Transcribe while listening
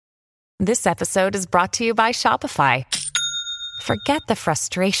This episode is brought to you by Shopify. Forget the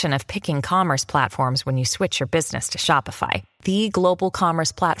frustration of picking commerce platforms when you switch your business to Shopify, the global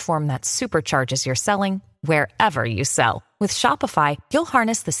commerce platform that supercharges your selling wherever you sell. With Shopify, you'll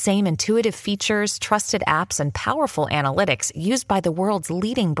harness the same intuitive features, trusted apps, and powerful analytics used by the world's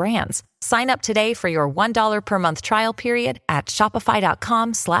leading brands. Sign up today for your $1 per month trial period at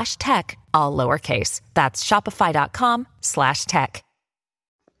shopify.com/tech, all lowercase. That's shopify.com/tech.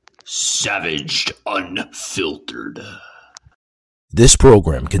 Savaged Unfiltered. This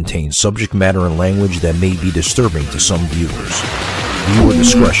program contains subject matter and language that may be disturbing to some viewers. Viewer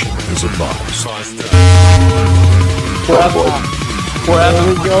discretion is advised. There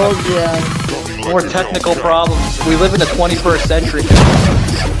we go again. More technical problems. We live in the 21st century.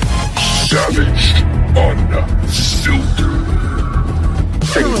 Savaged Unfiltered.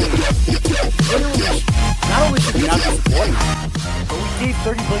 Not only should we not be supporting them, but we gave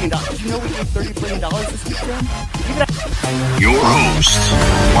 $30 billion. Did you know we gave $30 billion this weekend? Your host,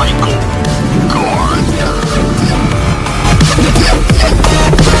 Michael Gardner.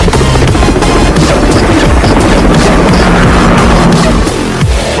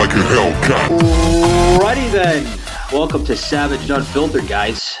 Like a Hellcat. Righty then. Welcome to Savage Unfiltered,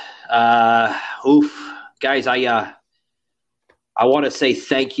 guys. Guys, I want to say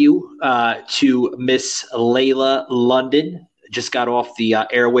thank you to Miss Layla London. Just got off the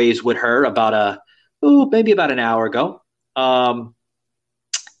airways with her maybe about an hour ago.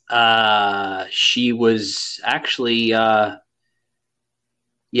 She was actually,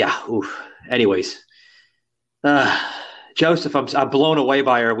 Anyways, Joseph, I'm blown away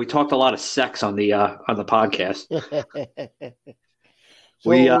by her. We talked a lot of sex on the podcast.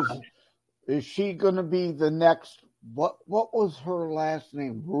 Is she going to be the next? What was her last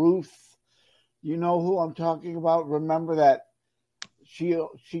name? Ruth. You know who I'm talking about? Remember that she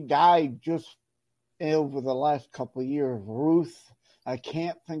died just over the last couple of years. Ruth. I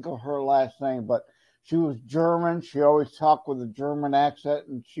can't think of her last name, but she was German. She always talked with a German accent,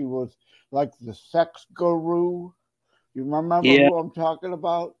 and she was like the sex guru. You remember who I'm talking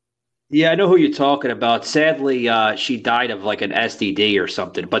about? Yeah, I know who you're talking about. Sadly, she died of like an STD or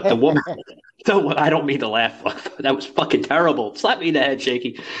something. But the woman, I don't mean to laugh. That was fucking terrible. Slap me in the head,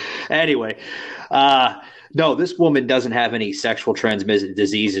 Shaky. Anyway, no, this woman doesn't have any sexual transmitted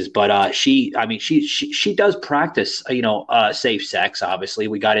diseases, but she does practice, safe sex. Obviously,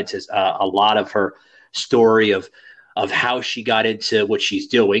 we got into a lot of her story of how she got into what she's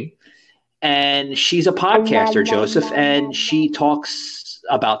doing. And she's a podcaster, Joseph, and she talks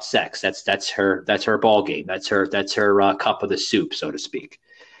about sex. That's her ball game. That's her cup of the soup, so to speak.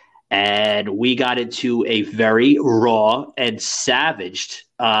 And we got into a very raw and savaged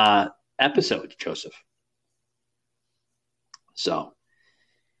episode, Joseph. So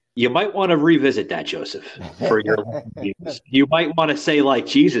you might want to revisit that, Joseph, for your views. You might want to say, like,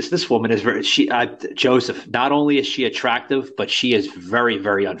 Jesus, this woman is Joseph, not only is she attractive, but she is very,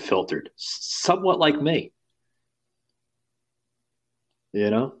 very unfiltered, somewhat like me.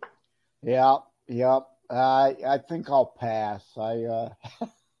 You know? Yep. I think I'll pass. I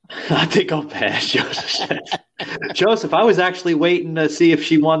think I'll pass, Joseph. Joseph, I was actually waiting to see if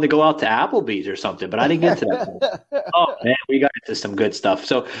she wanted to go out to Applebee's or something, but I didn't get to that. Oh, man, we got into some good stuff.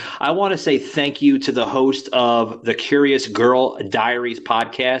 So I want to say thank you to the host of the Curious Girl Diaries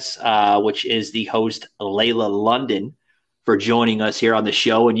podcast, which is the host, Layla London, for joining us here on the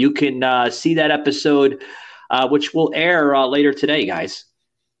show. And you can see that episode, which will air later today, guys.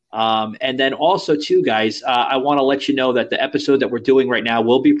 And then also, too, guys, I want to let you know that the episode that we're doing right now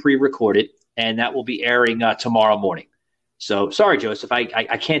will be pre-recorded, and that will be airing tomorrow morning. So, sorry, Joseph, I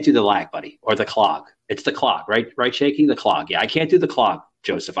can't do the lag, buddy, or the clog. It's the clog, right? Right, Shaky? The clog. Yeah, I can't do the clog,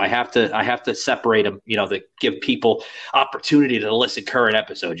 Joseph. I have to separate them, to give people opportunity to listen current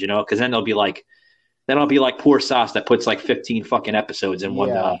episodes, because then they'll be like, I'll be like poor Sauce that puts like 15 fucking episodes in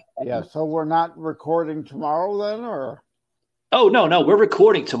one. Yeah. So we're not recording tomorrow then, or? Oh, no, we're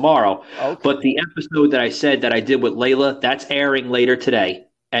recording tomorrow. Okay. But the episode that I said that I did with Layla, that's airing later today.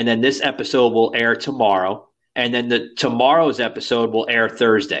 And then this episode will air tomorrow. And then tomorrow's episode will air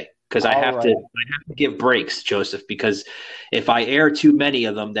Thursday. Because I have to give breaks, Joseph, because if I air too many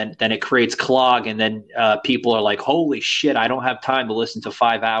of them, then it creates clog. And then people are like, holy shit, I don't have time to listen to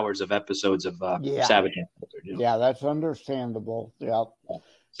 5 hours of episodes of Savage. Yeah, that's understandable. Yeah.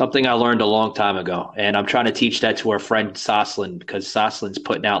 Something I learned a long time ago, and I'm trying to teach that to our friend Soslin, because Soslin's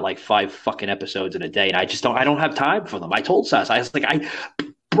putting out like 5 fucking episodes in a day, and I don't have time for them. I told Sos, I was like, I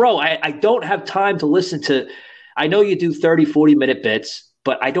don't have time to listen to, I know you do 30, 40-minute bits,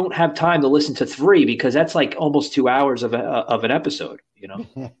 but I don't have time to listen to 3 because that's like almost 2 hours of an episode,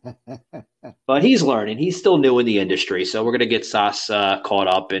 But he's learning. He's still new in the industry, so we're going to get Sauce caught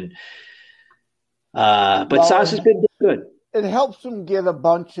up. But Sauce has been good. It helps him get a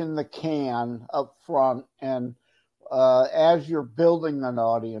bunch in the can up front, and as you're building an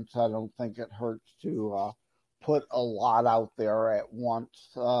audience, I don't think it hurts to put a lot out there at once,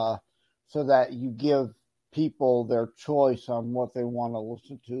 so that you give people their choice on what they want to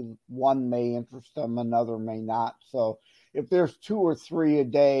listen to. One may interest them, another may not. So if there's 2 or 3 a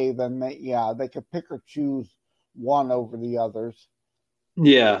day, then they could pick or choose one over the others.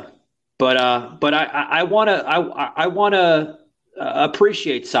 Yeah, but I want to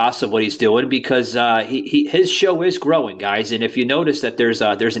appreciate Sauce of what he's doing, because his show is growing, guys. And if you notice that there's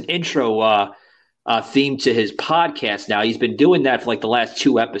an intro theme to his podcast now. He's been doing that for like the last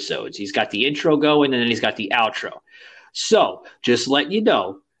 2 episodes. He's got the intro going, and then he's got the outro. So just letting you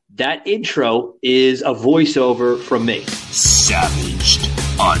know, that intro is a voiceover from me. Savaged,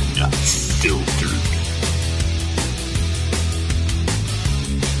 unfiltered.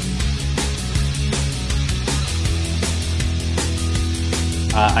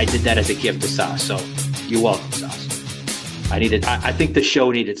 I did that as a gift to Sauce, so you're welcome, Sauce. I think the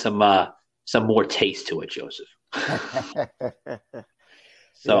show needed some more taste to it, Joseph.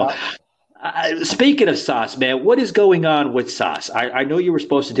 So, speaking of Sauce, man, what is going on with Sauce? I know you were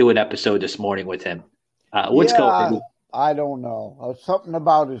supposed to do an episode this morning with him. What's going on? I don't know. Something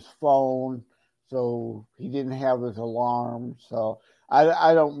about his phone, so he didn't have his alarm. So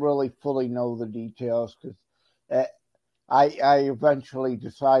I don't really fully know the details, because I eventually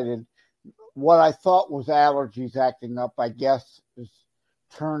decided what I thought was allergies acting up, I guess, is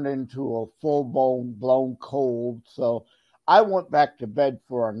turned into a full-blown cold. So I went back to bed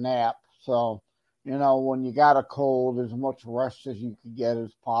for a nap. So, when you got a cold, as much rest as you can get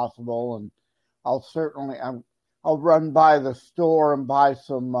as possible. And I'll run by the store and buy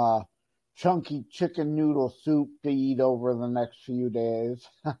some chunky chicken noodle soup to eat over the next few days.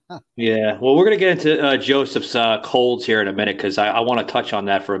 Yeah. Well, we're going to get into Joseph's colds here in a minute, because I want to touch on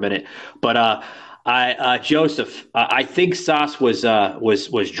that for a minute. But Joseph, I think Sauce was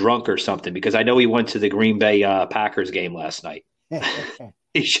drunk or something, because I know he went to the Green Bay Packers game last night.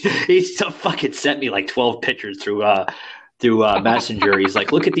 He still fucking sent me like 12 pictures through Messenger. He's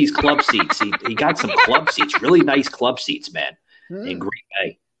like, look at these club seats. He got some club seats, really nice club seats, man, in Green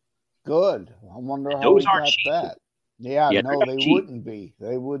Bay. Good. I wonder how he got that. Yeah, no, they cheap. wouldn't be.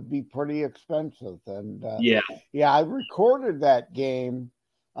 They would be pretty expensive. And yeah, I recorded that game,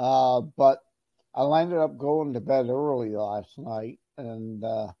 but I ended up going to bed early last night, and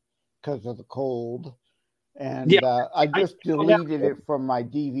because of the cold. And I just deleted it from my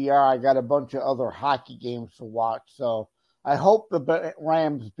DVR. I got a bunch of other hockey games to watch, so I hope the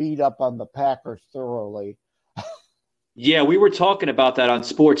Rams beat up on the Packers thoroughly. Yeah, we were talking about that on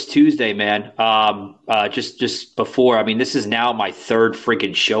Sports Tuesday, man. Just before. I mean, this is now my 3rd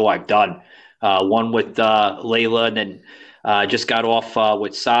freaking show I've done. One with Layla, and then just got off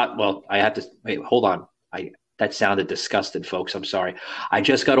with Sat. Well, I have to wait. Hold on. That sounded disgusted, folks. I'm sorry. I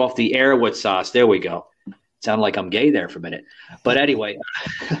just got off the air with Sauce. There we go. Sounded like I'm gay there for a minute. But anyway,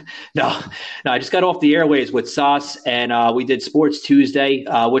 no, I just got off the airways with Sauce, and we did Sports Tuesday,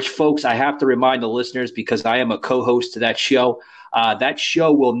 which, folks, I have to remind the listeners, because I am a co-host to that show. That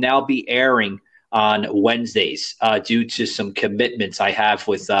show will now be airing on Wednesdays due to some commitments I have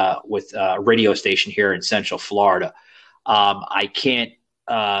with a radio station here in Central Florida. I can't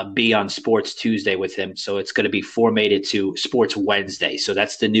be on Sports Tuesday with him, so it's going to be formatted to Sports Wednesday. So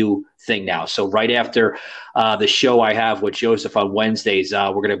that's the new thing now. So right after the show I have with Joseph on Wednesdays,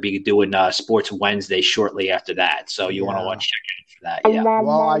 we're going to be doing Sports Wednesday shortly after that. So you want to check in for that. Yeah.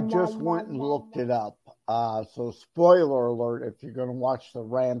 Well, I just went and looked it up. So spoiler alert, if you're going to watch the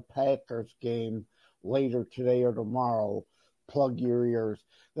Ram Packers game later today or tomorrow, plug your ears.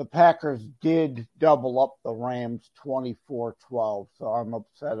 The Packers did double up the Rams 24-12, so I'm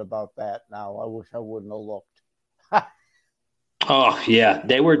upset about that now. I wish I wouldn't have looked. Oh, yeah.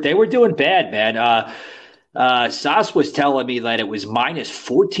 They were doing bad, man. Sauce was telling me that it was minus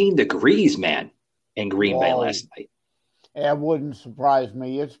 14 degrees, man, in Green Bay last night. It wouldn't surprise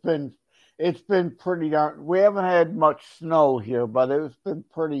me. It's been pretty darn. We haven't had much snow here, but it's been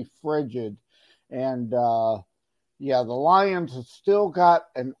pretty frigid. And the Lions have still got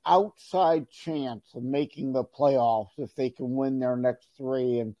an outside chance of making the playoffs if they can win their next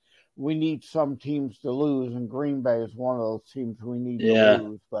 3. And we need some teams to lose, and Green Bay is one of those teams we need to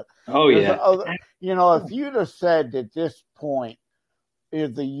lose. But if you'd have said at this point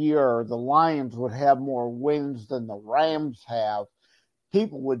of the year the Lions would have more wins than the Rams have,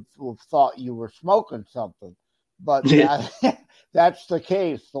 people would have thought you were smoking something. But that's the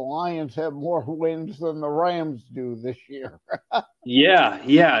case. The Lions have more wins than the Rams do this year. Yeah.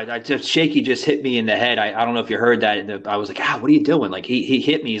 Shaky just hit me in the head. I don't know if you heard that. I was like, what are you doing? Like he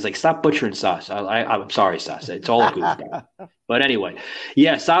hit me. He's like, stop butchering Sauce. I'm sorry, Sauce. It's all a goofball. But anyway,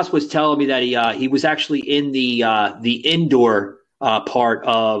 yeah, Sauce was telling me that he was actually in the indoor part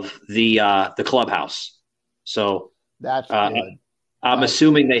of the clubhouse. So that's good. I'm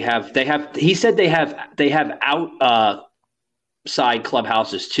assuming they have. He said they have outside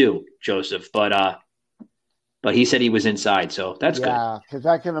clubhouses too, Joseph. But he said he was inside, so that's good. Yeah, because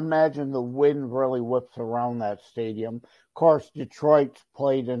I can imagine the wind really whips around that stadium. Of course, Detroit's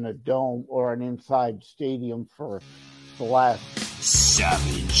played in a dome or an inside stadium for the last.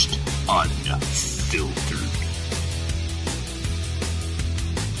 Savaged, unfiltered.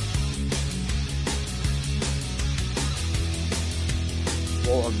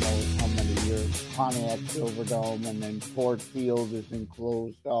 Lord knows how many years. Pontiac Silverdome, and then Ford Field is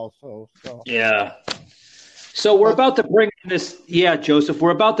enclosed also. So yeah. So we're about to bring this. Yeah, Joseph,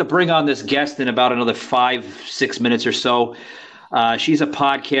 we're about to bring on this guest in about another 5-6 minutes or so. She's a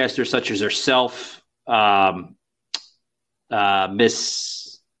podcaster such as herself,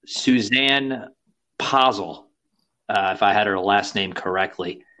 Miss Susanne Posel, if I had her last name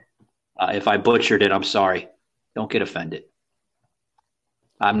correctly. If I butchered it, I'm sorry. Don't get offended.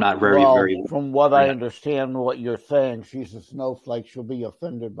 I'm not very. From what I understand, what you're saying, she's a snowflake. She'll be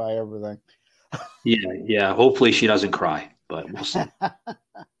offended by everything. Yeah. Hopefully she doesn't cry, but we'll see.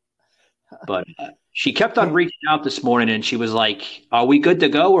 But she kept on reaching out this morning, and she was like, "Are we good to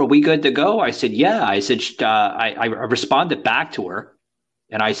go? Are we good to go?" I said, "Yeah." I said, I responded back to her,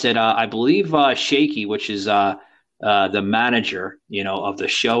 and I said, "I believe Shaky, which is the manager, of the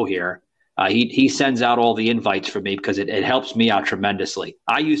show here." He sends out all the invites for me because it helps me out tremendously.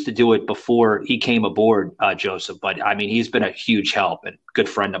 I used to do it before he came aboard, Joseph, but I mean, he's been a huge help and good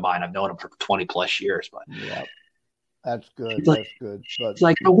friend of mine. I've known him for 20 plus years. But yeah, that's good. Good. But it's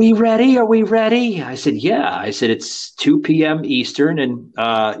like, are we ready? Are we ready? I said, yeah. I said, it's 2 p.m. Eastern, and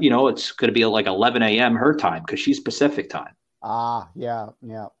it's going to be like 11 a.m. her time because she's Pacific time. Yeah.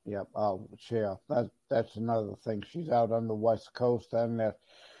 Oh, yeah. That's another thing. She's out on the West Coast, and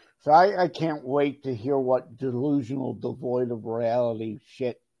so I can't wait to hear what delusional, devoid of reality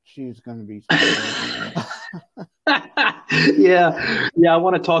shit she's going to be saying. Yeah. I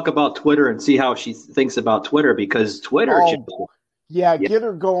want to talk about Twitter and see how she thinks about Twitter, because Twitter. Get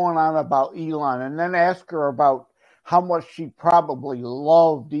her going on about Elon, and then ask her about how much she probably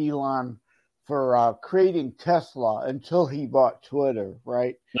loved Elon for creating Tesla until he bought Twitter,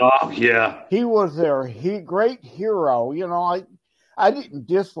 right? Oh, yeah. He was their great hero. I didn't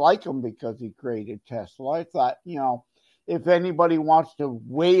dislike him because he created Tesla. I thought, if anybody wants to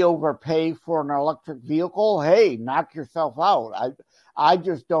way overpay for an electric vehicle, hey, knock yourself out. I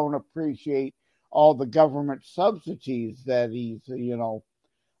just don't appreciate all the government subsidies that he's,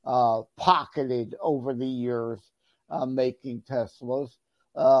 pocketed over the years making Teslas.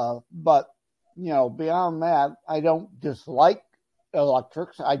 But, beyond that, I don't dislike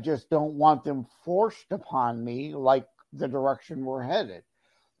electrics. I just don't want them forced upon me like the direction we're headed.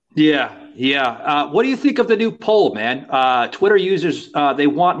 Yeah. What do you think of the new poll, man? Twitter users, they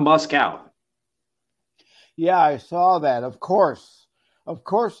want Musk out. Yeah, I saw that. Of course,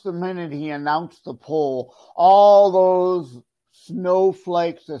 the minute he announced the poll, all those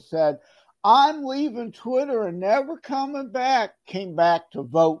snowflakes that said, I'm leaving Twitter and never coming back, came back to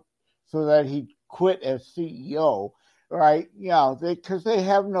vote so that he quit as CEO, right? Yeah, because they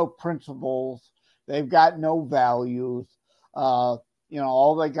have no principles. They've got no values. All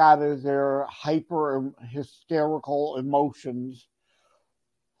they got is their hysterical emotions.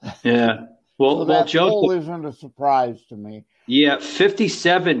 Yeah. Well, that Joseph, poll isn't a surprise to me. Yeah,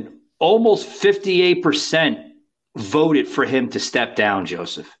 57, almost 58% voted for him to step down,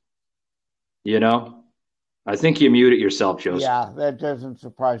 Joseph. I think you muted yourself, Joseph. Yeah, that doesn't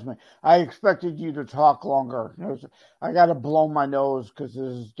surprise me. I expected you to talk longer. I got to blow my nose because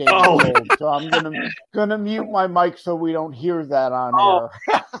this is damn cold. So I'm gonna mute my mic so we don't hear that on air.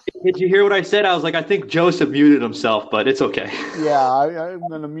 Did you hear what I said? I was like, I think Joseph muted himself, but it's okay. Yeah, I'm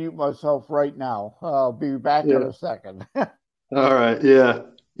gonna mute myself right now. I'll be back in a second. All right. Yeah.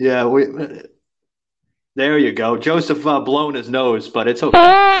 There you go. Joseph blown his nose, but it's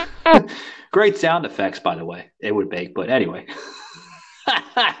okay. Great sound effects, by the way, it would make. But anyway.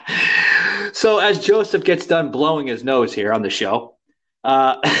 So as Joseph gets done blowing his nose here on the show,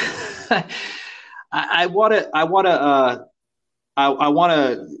 I want to.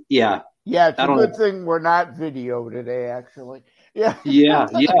 Yeah. Yeah, it's a good thing we're not video today, actually. Yeah. Yeah.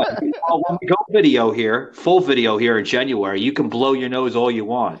 Well, when we go video here, full video here in January, you can blow your nose all you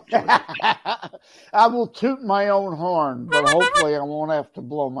want. I will toot my own horn, but hopefully I won't have to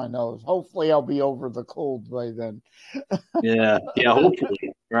blow my nose. Hopefully I'll be over the cold by then. Yeah,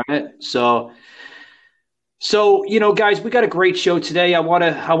 hopefully, right? So, guys, we got a great show today. I want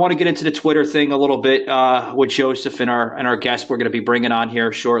to get into the Twitter thing a little bit with Joseph and our guest we're going to be bringing on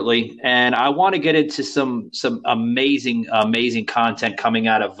here shortly, and I want to get into some amazing content coming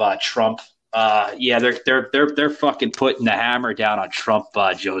out of Trump. Yeah, they're fucking putting the hammer down on Trump,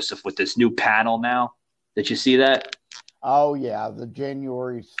 Joseph, with this new panel now. Did you see that? Oh yeah, the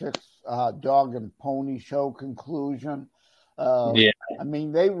January 6th dog and pony show conclusion. Yeah. I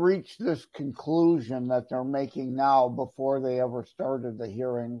mean, they reached this conclusion that they're making now before they ever started the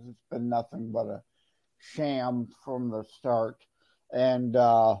hearings. It's been nothing but a sham from the start. And,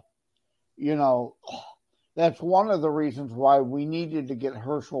 that's one of the reasons why we needed to get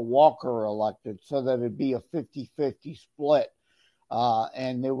Herschel Walker elected, so that it'd be a 50-50 split.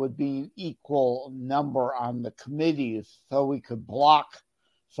 And there would be an equal number on the committees, so we could block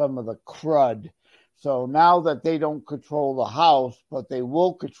some of the crud. So now that they don't control the House, but they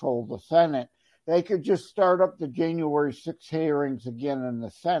will control the Senate, they could just start up the January 6th hearings again in the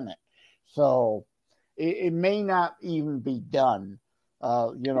Senate. So it may not even be done.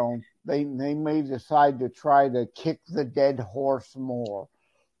 They may decide to try to kick the dead horse more.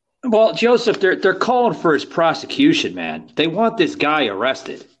 Well, Joseph, they're calling for his prosecution, man. They want this guy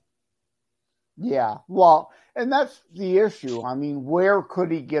arrested. Yeah, well, and that's the issue. I mean, where could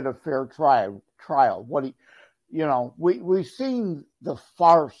he get a fair trial? We've seen the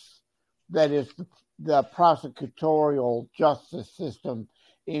farce that is the prosecutorial justice system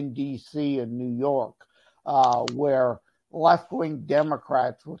in D.C. and New York, where left-wing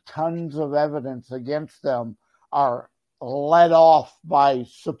Democrats with tons of evidence against them are led off by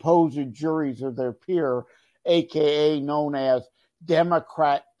supposed juries of their peer, aka known as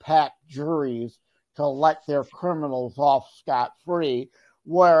Democrat-packed juries, to let their criminals off scot-free.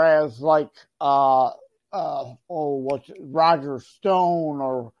 Whereas Roger Stone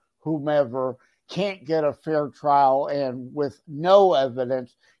or whomever can't get a fair trial and with no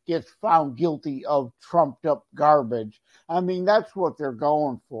evidence gets found guilty of trumped up garbage. I mean, that's what they're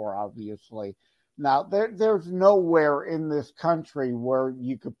going for, obviously. Now, there's nowhere in this country where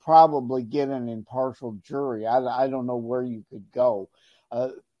you could probably get an impartial jury. I don't know where you could go.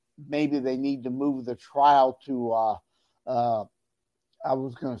 Maybe they need to move the trial to I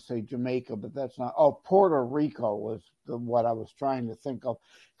was going to say Jamaica, but that's not. Oh, Puerto Rico was what I was trying to think of,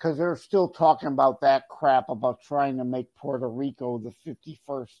 because they're still talking about that crap about trying to make Puerto Rico the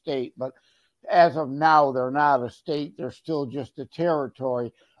 51st state. But as of now, they're not a state. They're still just a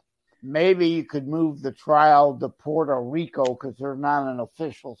territory. Maybe you could move the trial to Puerto Rico because they're not an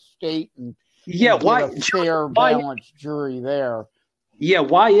official state, and get a fair, balanced jury there. Yeah,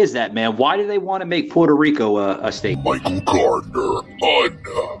 why is that, man? Why do they want to make Puerto Rico a state? Michael Gardner,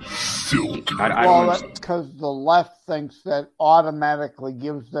 unfiltered. Well, that's because the left thinks that automatically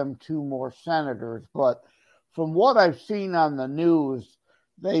gives them 2 more senators. But from what I've seen on the news,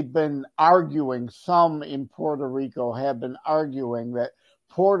 they've been arguing, some in Puerto Rico have been arguing that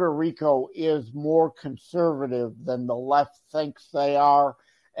Puerto Rico is more conservative than the left thinks they are,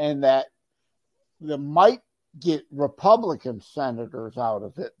 and that they might get Republican senators out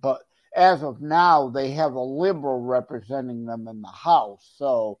of it, but as of now, they have a liberal representing them in the House.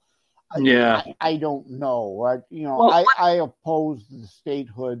 So, I don't know. I oppose the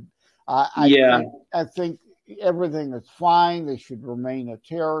statehood. I think everything is fine. They should remain a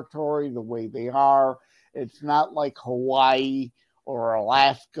territory the way they are. It's not like Hawaii or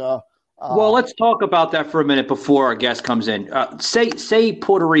Alaska. Well, let's talk about that for a minute before our guest comes in. Say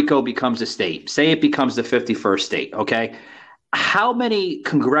Puerto Rico becomes a state. Say it becomes the 51st state, okay? How many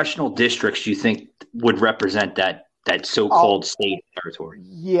congressional districts do you think would represent that so-called state territory?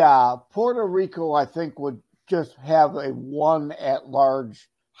 Yeah, Puerto Rico, I think, would just have a one at-large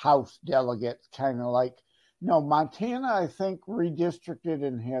House delegate, kind of like Montana, I think, redistricted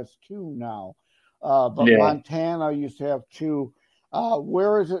and has 2 now. But Montana used to have 2.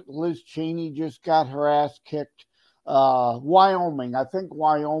 Where is it? Liz Cheney just got her ass kicked. Wyoming. I think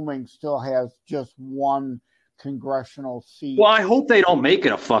Wyoming still has just 1 congressional seat. Well, I hope they don't make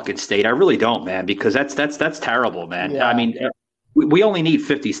it a fucking state. I really don't, man, because that's terrible, man. Yeah. I mean, we only need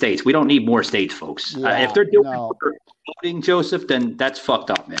 50 states. We don't need more states, folks. If they're doing voting, Joseph, then that's fucked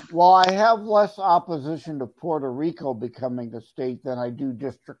up, man. Well, I have less opposition to Puerto Rico becoming a state than I do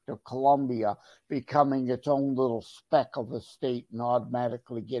District of Columbia becoming its own little speck of a state and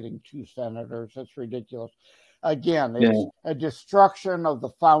automatically getting 2 senators. That's ridiculous. Again, it's a destruction of the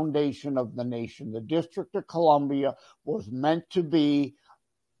foundation of the nation. The District of Columbia was meant to be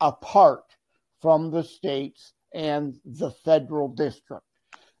apart from the states and the federal district.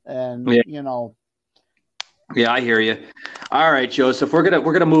 And, Yeah, I hear you. All right, Joseph, we're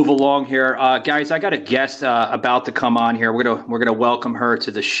gonna move along here, guys. I got a guest about to come on here. We're gonna welcome her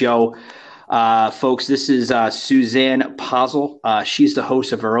to the show, folks. This is Susanne Posel. She's the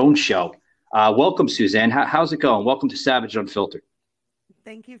host of her own show. Welcome, Susanne. How's it going? Welcome to Savage Unfiltered.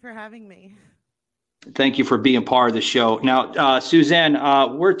 Thank you for having me. Thank you for being part of the show. Now, Susanne,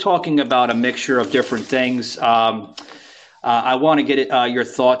 we're talking about a mixture of different things. I want to get your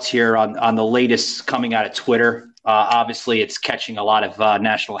thoughts here on the latest coming out of Twitter. Obviously, it's catching a lot of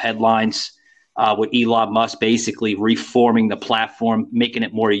national headlines with Elon Musk basically reforming the platform, making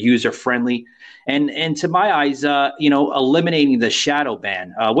it more user-friendly, and to my eyes, eliminating the shadow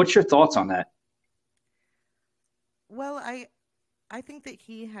ban. What's your thoughts on that? Well, I think that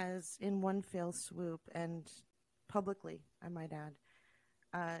he has, in one fell swoop and publicly, I might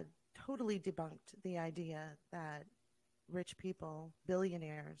add, totally debunked the idea that rich people,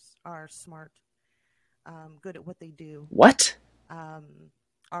 billionaires, are smart, good at what they do. What?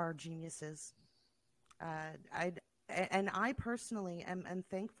 Are geniuses. I personally am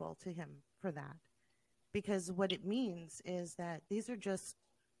thankful to him for that, because what it means is that these are just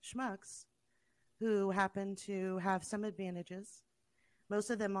schmucks who happen to have some advantages, most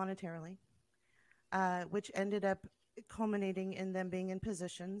of them monetarily, which ended up culminating in them being in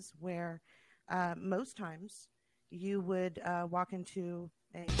positions where most times you would walk into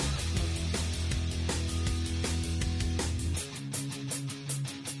a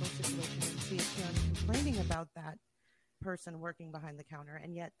situation and see him complaining about that person working behind the counter,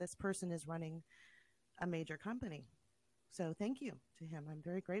 and yet this person is running a major company. So thank you to him. I'm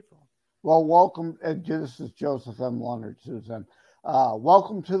very grateful. Well, welcome. This is Joseph M. Leonard, Susan.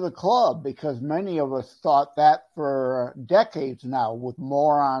 Welcome to the club, because many of us thought that for decades now, with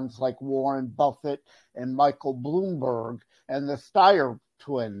morons like Warren Buffett and Michael Bloomberg and the Steyer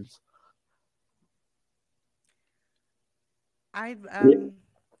twins. I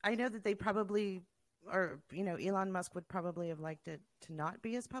know that they probably, or Elon Musk would probably have liked it to not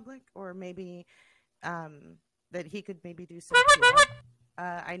be as public, or maybe that he could maybe do some PR.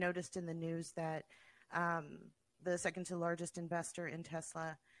 I noticed in the news that the second to largest investor in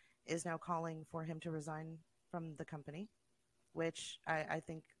Tesla is now calling for him to resign from the company, which I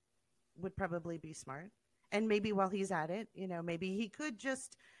think would probably be smart. And maybe while he's at it, maybe he could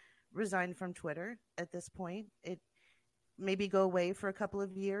just resign from Twitter at this point. Maybe go away for a couple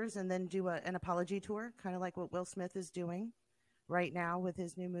of years and then do an apology tour, kind of like what Will Smith is doing right now with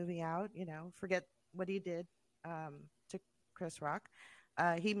his new movie out. Forget what he did to Chris Rock.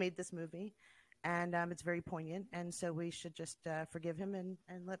 He made this movie, and it's very poignant, and so we should just forgive him and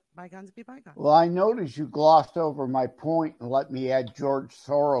let bygones be bygones. Well, I noticed you glossed over my point and let me add George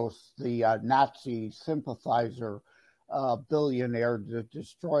Soros, the Nazi sympathizer billionaire that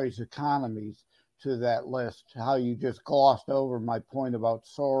destroys economies, to that list. How you just glossed over my point about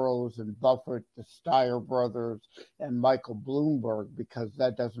Soros and Buffett, the Steyer brothers, and Michael Bloomberg, because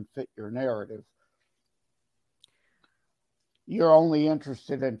that doesn't fit your narrative. You're only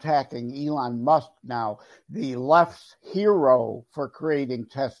interested in attacking Elon Musk now, the left's hero for creating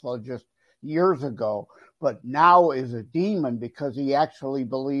Tesla just years ago, but now is a demon because he actually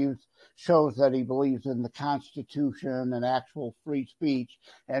shows that he believes in the Constitution and actual free speech.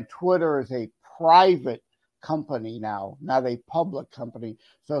 And Twitter is a private company now, not a public company,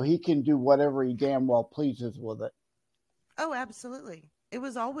 so he can do whatever he damn well pleases with it. Oh, absolutely. It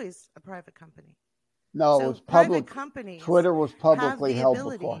was always a private company. No, so it was public. Companies Twitter was publicly held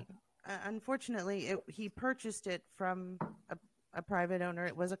before. Unfortunately, he purchased it from a private owner.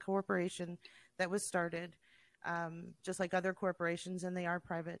 It was a corporation that was started, just like other corporations, and they are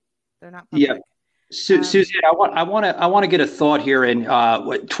private. They're not public. Yeah. Susanne, I want to get a thought here. And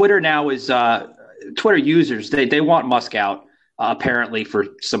what Twitter now is, Twitter users, they want Musk out, apparently for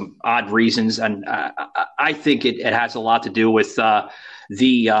some odd reasons, and I think it has a lot to do with the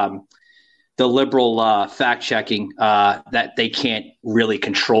liberal fact checking that they can't really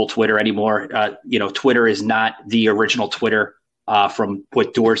control Twitter anymore. Twitter is not the original Twitter from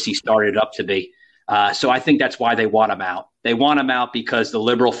what Dorsey started up to be. So I think that's why they want him out. They want him out because the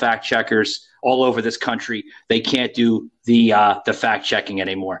liberal fact checkers all over this country, they can't do the fact checking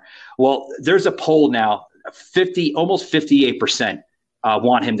anymore. Well, there's a poll now, almost 58%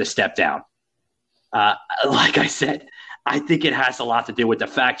 want him to step down. Like I said, I think it has a lot to do with the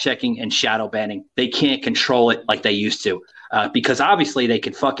fact checking and shadow banning. They can't control it like they used to, because obviously they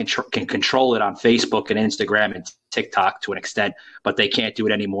can can control it on Facebook and Instagram and TikTok to an extent, but they can't do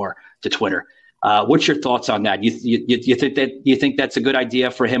it anymore to Twitter. What's your thoughts on that? You think that's a good idea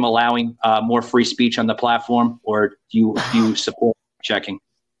for him allowing more free speech on the platform, or do you support checking?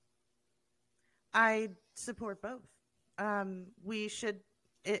 I support both. We should,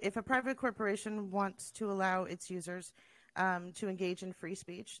 if a private corporation wants to allow its users to engage in free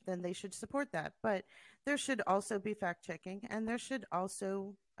speech, then they should support that. But there should also be fact checking, and there should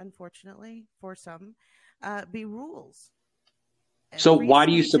also, unfortunately, for some, be rules. So why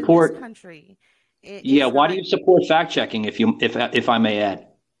do you support? Country, why do you support fact checking? If I may add,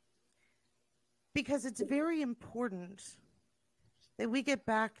 because it's very important that we get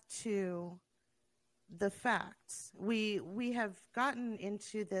back to the facts. We have gotten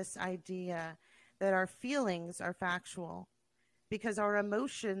into this idea that our feelings are factual because our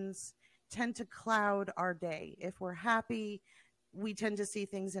emotions tend to cloud our day. If we're happy, we tend to see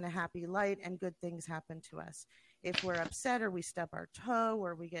things in a happy light and good things happen to us. If we're upset or we stub our toe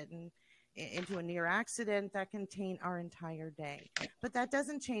or we get into a near accident, that can taint our entire day. But that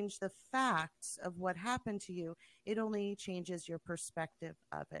doesn't change the facts of what happened to you. It only changes your perspective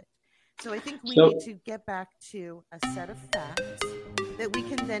of it. So I think we need to get back to a set of facts that we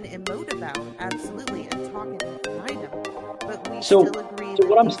can then emote about, absolutely, and talk in infinitum. But we still agree. So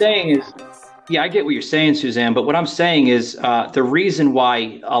what I'm saying is, I get what you're saying, Susanne. But what I'm saying is the reason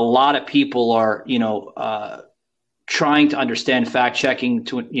why a lot of people are, trying to understand fact checking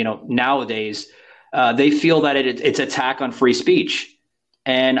nowadays, they feel that it's attack on free speech,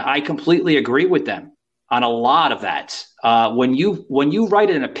 and I completely agree with them on a lot of that. When you write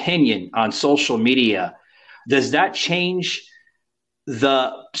an opinion on social media, does that change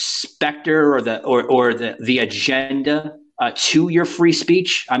the specter or the agenda to your free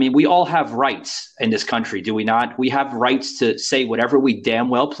speech? I mean, we all have rights in this country, do we not? We have rights to say whatever we damn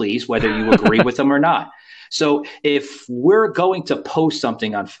well please, whether you agree with them or not. So if we're going to post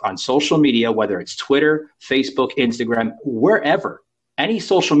something on social media, whether it's Twitter, Facebook, Instagram, wherever, any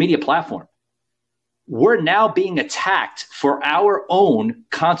social media platform, we're now being attacked for our own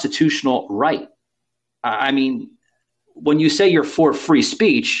constitutional right. I mean, when you say you're for free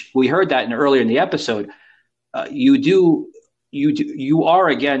speech, we heard that earlier in the episode. You are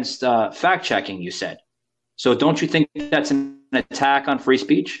against fact checking, you said. So don't you think that's an attack on free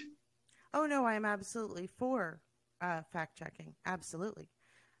speech? Oh, no, I'm absolutely for fact checking. Absolutely.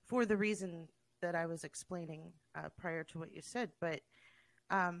 For the reason that I was explaining prior to what you said. But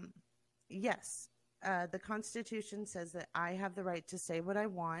yes, the Constitution says that I have the right to say what I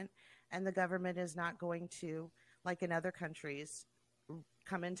want, and the government is not going to, like in other countries,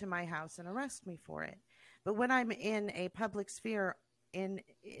 come into my house and arrest me for it. But when I'm in a public sphere, in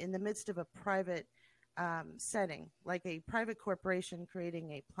the midst of a private setting, like a private corporation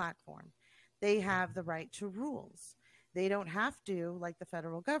creating a platform, they have the right to rules. They don't have to, like the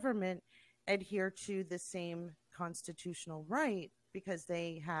federal government, adhere to the same constitutional right because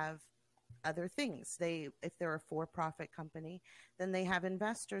they have other things. If they're a for-profit company, then they have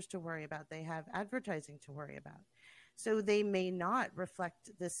investors to worry about. They have advertising to worry about. So they may not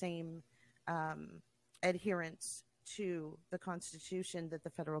reflect the same adherence to the Constitution that the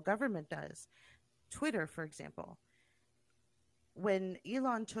federal government does. Twitter, for example. When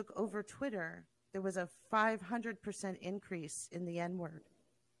Elon took over Twitter, there was a 500% increase in the N-word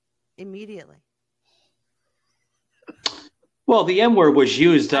immediately. Well, the N-word was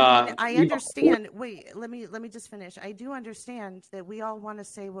used. I understand. Wait, let me just finish. I do understand that we all want to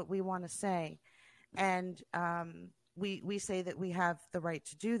say what we want to say, and we say that we have the right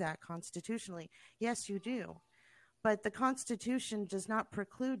to do that constitutionally. Yes, you do. But the Constitution does not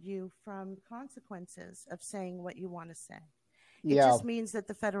preclude you from consequences of saying what you want to say. It just means that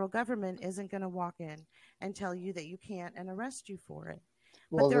the federal government isn't going to walk in and tell you that you can't and arrest you for it.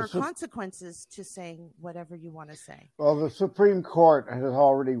 But there are consequences to saying whatever you want to say. Well, the Supreme Court has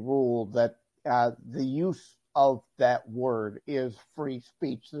already ruled that the use of that word is free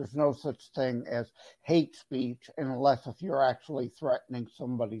speech. There's no such thing as hate speech unless if you're actually threatening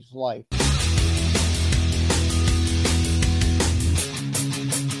somebody's life.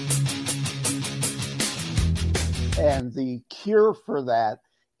 And the cure for that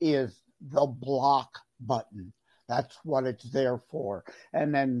is the block button. That's what it's there for.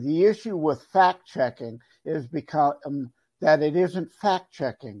 And then the issue with fact-checking is because that it isn't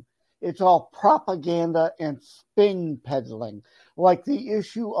fact-checking. It's all propaganda and spin peddling, like the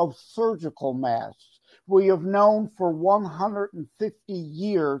issue of surgical masks. we have known for 150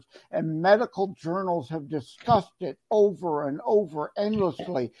 years, and medical journals have discussed it over and over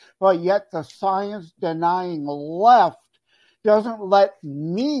endlessly, but yet the science-denying left doesn't let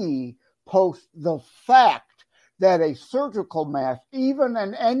me post the fact that a surgical mask, even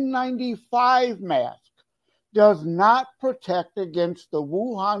an N95 mask, does not protect against the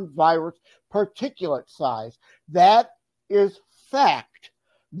Wuhan virus particulate size. That is fact.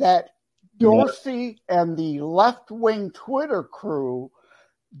 That Dorsey and the left-wing Twitter crew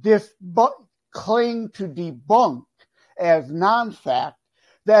claim to debunk as non-fact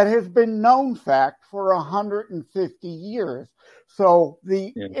that has been known fact for 150 years. So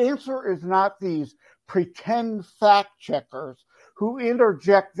the answer is not these pretend fact checkers who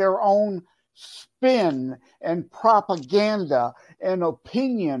interject their own spin and propaganda and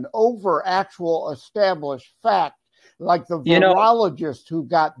opinion over actual established fact, like the virologist who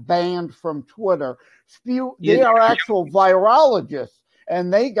got banned from Twitter. They are actual virologists,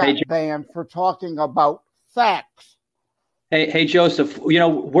 and they got banned for talking about facts. Hey, Joseph,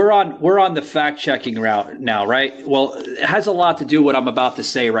 we're on the fact checking route now, right? Well, it has a lot to do with what I'm about to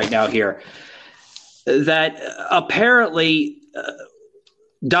say right now here. That apparently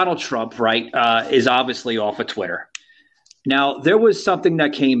Donald Trump, right, is obviously off of Twitter. Now, there was something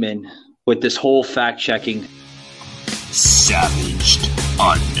that came in with this whole fact checking. Savaged,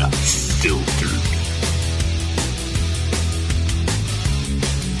 unfiltered.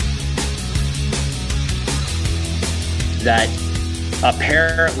 That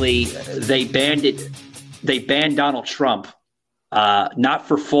apparently they banned Donald Trump, not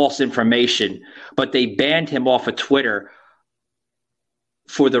for false information, but they banned him off of Twitter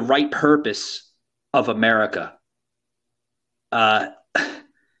for the right purpose of America.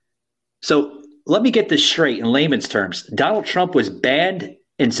 So let me get this straight in layman's terms. Donald Trump was banned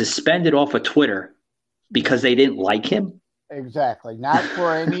and suspended off of Twitter because they didn't like him? Exactly. Not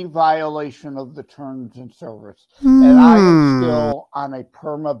for any violation of the terms and service. And I am still on a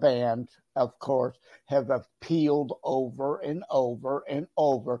perma-ban, of course, have appealed over and over and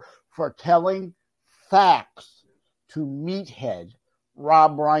over for telling facts to meathead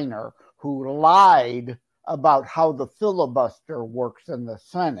Rob Reiner, who lied about how the filibuster works in the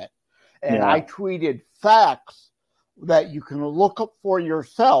Senate. And I tweeted facts that you can look up for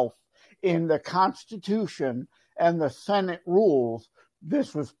yourself in the Constitution and the Senate rules.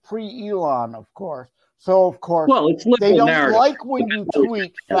 This was pre-Elon, of course. So, of course, they don't like when you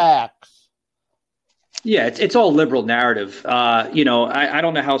tweet facts. Yeah, it's all liberal narrative. I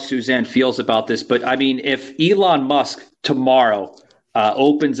don't know how Susanne feels about this, but I mean, if Elon Musk tomorrow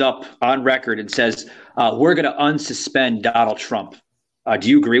opens up on record and says, we're going to unsuspend Donald Trump, do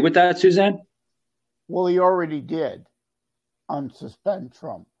you agree with that, Susanne? Well, he already did unsuspend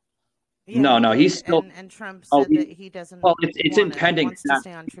Trump. Yeah, no, he's still. And Trump said that he doesn't. Well, it's impending. He wants to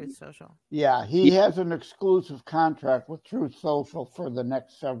stay on Truth Social. Yeah, he has an exclusive contract with Truth Social for the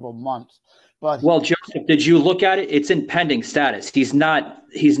next several months. But Joseph, did you look at it? It's in pending status. He's not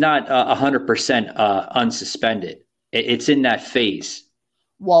 100% unsuspended. It's in that phase.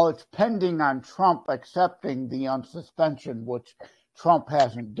 Well, it's pending on Trump accepting the unsuspension, which Trump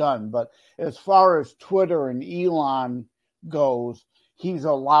hasn't done. But as far as Twitter and Elon goes, he's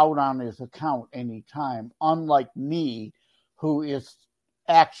allowed on his account anytime, unlike me, who is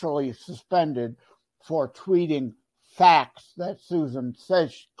actually suspended for tweeting facts that Susan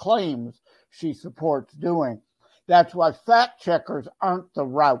claims she supports doing. That's why fact checkers aren't the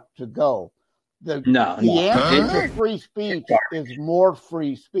route to go. The answer to free speech is more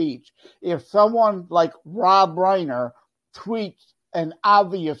free speech. If someone like Rob Reiner tweets an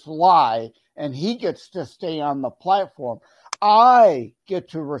obvious lie and he gets to stay on the platform, I get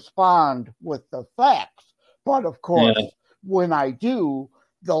to respond with the facts. But of course, when I do,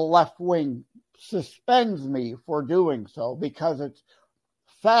 the left wing suspends me for doing so because it's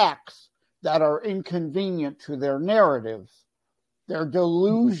facts that are inconvenient to their narratives, their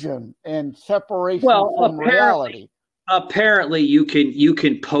delusion and separation from reality. Apparently, you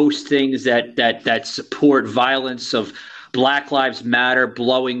can post things that support violence of Black Lives Matter,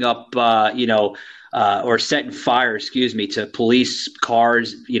 blowing up, or setting fire, to police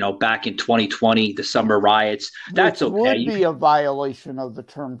cars, back in 2020, the summer riots. That's okay. Would be a violation of the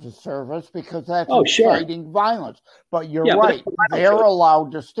terms of service because that's inciting violence. But you're right. They're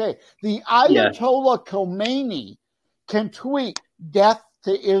allowed to stay. The Ayatollah Khomeini can tweet death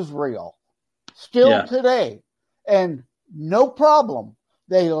to Israel still today. And no problem.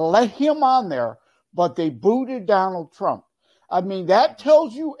 They let him on there, but they booted Donald Trump. I mean, that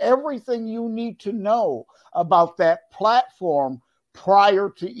tells you everything you need to know about that platform prior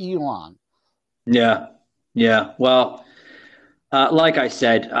to Elon. Yeah. Yeah. Well, like I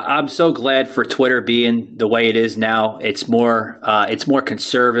said, I'm so glad for Twitter being the way it is now. It's more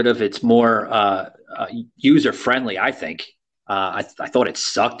conservative. It's more user friendly. I think. I thought it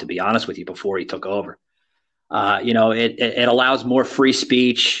sucked, to be honest with you, before he took over. It allows more free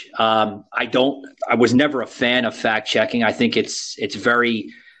speech. I was never a fan of fact checking. I think it's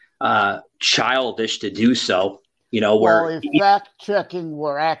very childish to do so. Well, Where if fact checking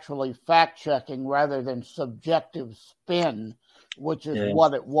were actually fact checking rather than subjective spin, which is yeah,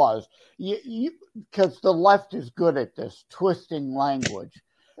 what it was, because the left is good at this twisting language.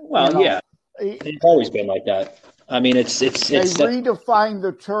 You well, know, yeah, it's always been like that. I mean, they it's redefined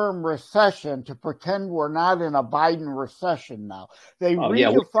the term recession to pretend we're not in a Biden recession now. They oh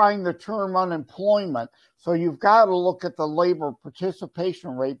yeah, redefined the term unemployment. So you've got to look at the labor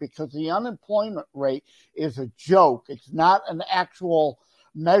participation rate because the unemployment rate is a joke. It's not an actual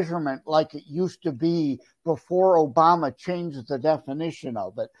measurement like it used to be before Obama changed the definition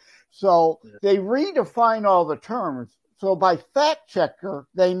of it. So they redefine all the terms. So by fact checker,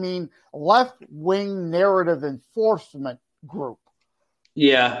 they mean left-wing narrative enforcement group.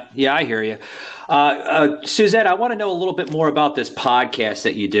 yeah, I hear you. Suzette, I want to know a little bit more about this podcast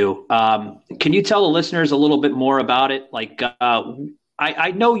that you do. Can you tell the listeners a little bit more about it? Like,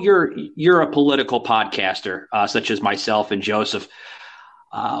 I know you're a political podcaster, such as myself and Joseph.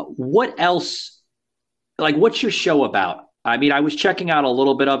 What else? Like, what's your show about? I mean, I was checking out a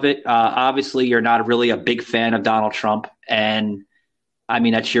little bit of it. Obviously, you're not really a big fan of Donald Trump, and I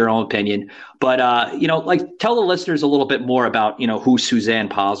mean, that's your own opinion. But, like tell the listeners a little bit more about, who Susanne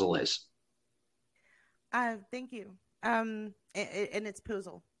Posel is. Thank you. And it's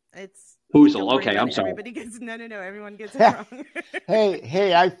Posel. It's Posel. Okay. I'm sorry. Everybody gets no. Everyone gets it wrong.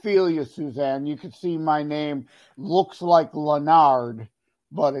 Hey, I feel you, Susanne. You can see my name looks like Leonard,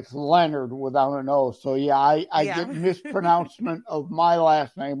 but it's Leonard without an O. So yeah, I get mispronouncement of my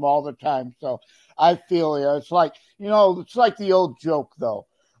last name all the time. So I feel you. It's like, it's like the old joke though.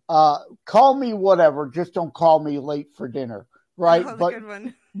 Call me whatever, just don't call me late for dinner. Right? Oh, but good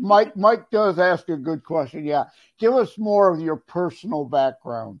one. Mike does ask a good question. Yeah. Give us more of your personal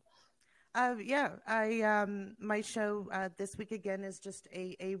background. My show this week again is just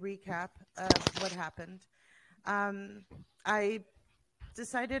a recap of what happened. I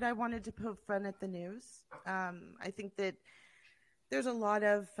decided I wanted to poke fun at the news. I think that there's a lot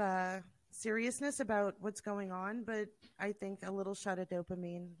of seriousness about what's going on, but I think a little shot of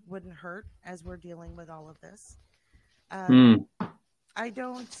dopamine wouldn't hurt as we're dealing with all of this. I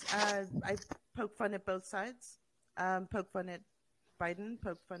poke fun at both sides. Poke fun at Biden,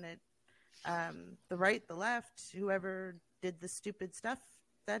 poke fun at the right, the left, whoever did the stupid stuff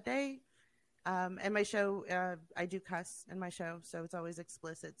that day. And my show, I do cuss in my show, so it's always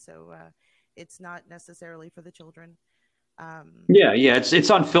explicit. So it's not necessarily for the children. Yeah, it's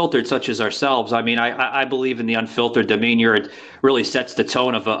unfiltered, such as ourselves. I mean, I believe in the unfiltered demeanor. It really sets the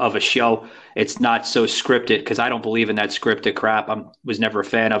tone of a show. It's not so scripted because I don't believe in that scripted crap. Was never a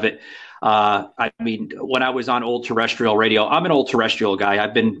fan of it. I mean, when I was on old terrestrial radio, I'm an old terrestrial guy.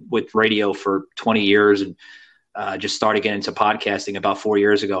 I've been with radio for 20 years and just started getting into podcasting about 4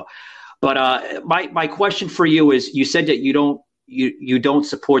 years ago. But my question for you is: you said that you don't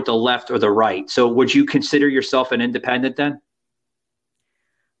support the left or the right. So would you consider yourself an independent then?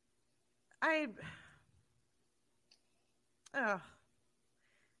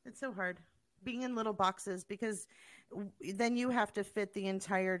 It's so hard being in little boxes because then you have to fit the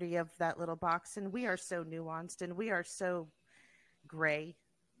entirety of that little box. And we are so nuanced and we are so gray.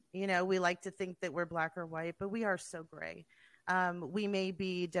 We like to think that we're black or white, but we are so gray. We may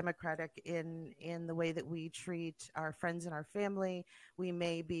be democratic in the way that we treat our friends and our family. We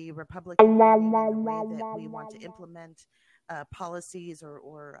may be Republican in the way that we want to implement policies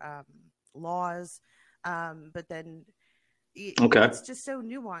or laws. But then it's just so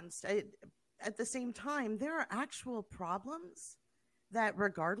nuanced. At the same time, there are actual problems that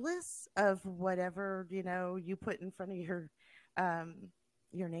regardless of whatever, you put in front of your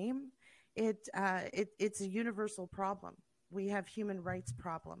name, it's a universal problem. We have human rights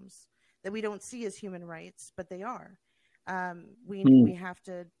problems that we don't see as human rights, but they are. We have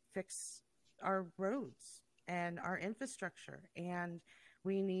to fix our roads and our infrastructure, and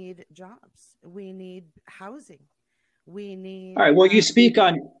we need jobs. We need housing. We need. All right. Well, you speak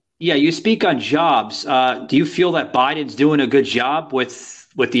on jobs. Do you feel that Biden's doing a good job with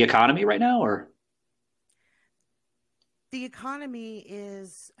the economy right now, or? The economy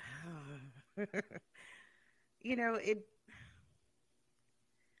is,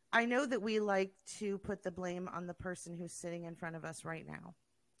 I know that we like to put the blame on the person who's sitting in front of us right now.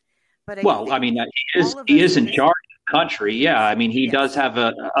 But Well, I mean, he is in charge of the country. Yeah, I mean, he does have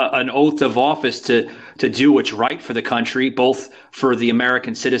an oath of office to do what's right for the country, both for the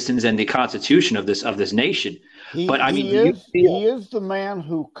American citizens and the Constitution of this nation. But I mean, he is the man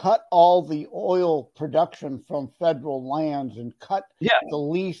who cut all the oil production from federal lands and cut the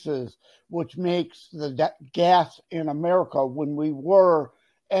leases, which makes the gas in America, when we were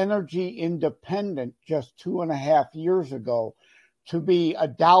energy independent just 2.5 years ago, to be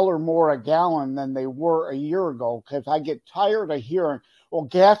 $1 more a gallon than they were a year ago. Because I get tired of hearing, well,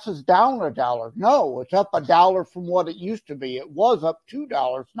 gas is down $1. No, it's up $1 from what it used to be. It was up $2.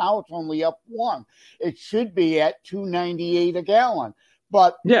 Now it's only up $1. It should be at $2.98 a gallon.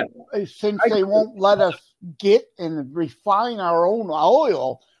 But since they won't let us get and refine our own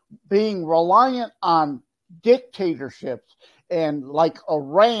oil, being reliant on dictatorships and like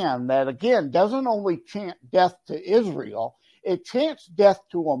Iran, that again doesn't only chant death to Israel, it chants death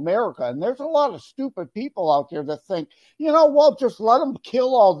to America. And there's a lot of stupid people out there that think, well, just let them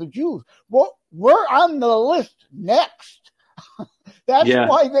kill all the Jews. Well, we're on the list next. That's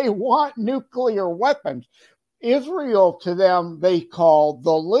why they want nuclear weapons. Israel, to them, they call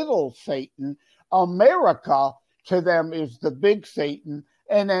the little Satan. America, to them, is the big Satan.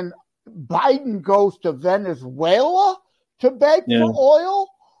 And then Biden goes to Venezuela to beg for oil.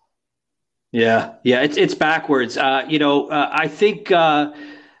 Yeah, it's backwards. I think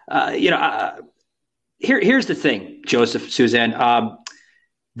here's the thing, Joseph, Suzanne.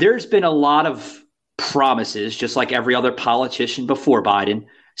 There's been a lot of promises, just like every other politician before Biden,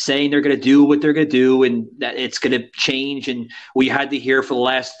 saying they're going to do what they're going to do and that it's going to change. And we had to hear for the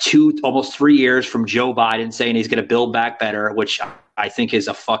last almost 3 years from Joe Biden saying he's going to build back better, which I think is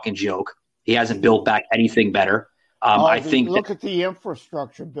a fucking joke. He hasn't built back anything better. I think look at the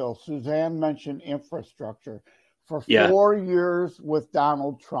infrastructure bill. Suzanne mentioned infrastructure for 4 years with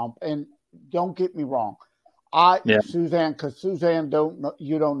Donald Trump. And don't get me wrong, Suzanne, because Suzanne,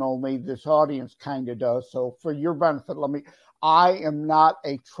 you don't know me. This audience kind of does. So for your benefit, I am not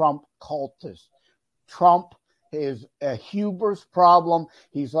a Trump cultist. Trump is a hubris problem.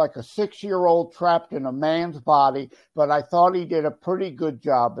 He's like a 6-year-old trapped in a man's body, but I thought he did a pretty good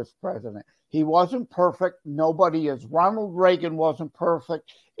job as president. He wasn't perfect. Nobody is. Ronald Reagan wasn't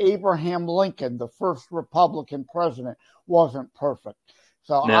perfect. Abraham Lincoln, the first Republican president, wasn't perfect.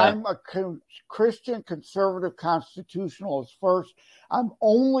 So I'm a Christian conservative constitutionalist first. I'm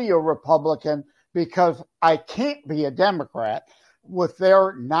only a Republican because I can't be a Democrat with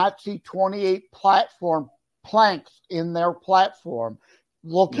their Nazi 28 platform planks in their platform.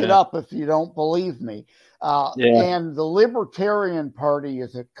 Look it up if you don't believe me. And the Libertarian Party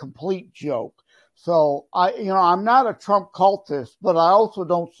is a complete joke. So I'm not a Trump cultist, but I also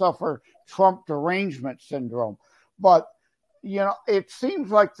don't suffer Trump derangement syndrome. But it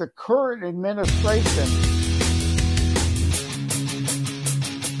seems like the current administration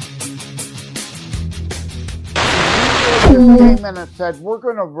came in and said, we're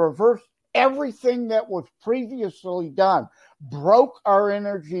going to reverse everything that was previously done, broke our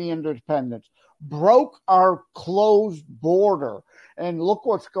energy independence, broke our closed border. And look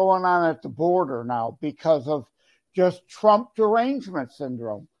what's going on at the border now because of just Trump derangement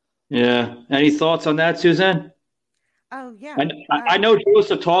syndrome. Yeah. Any thoughts on that, Suzanne? Oh, yeah. I know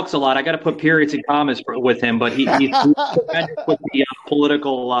Joseph talks a lot. I got to put periods and commas with him, but he's with the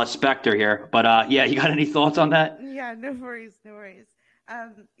political specter here. But you got any thoughts on that? Yeah, no worries.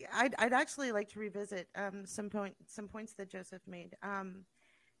 I'd actually like to revisit some points that Joseph made.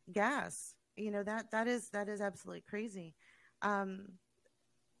 Gas, that is absolutely crazy.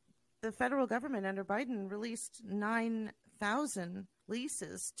 The federal government under Biden released 9,000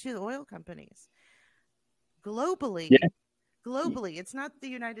 leases to the oil companies globally. Yeah. Globally, it's not the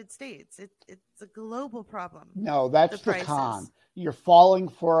United States. It's a global problem. No, that's the con. You're falling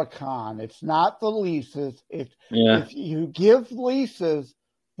for a con. It's not the leases. If you give leases,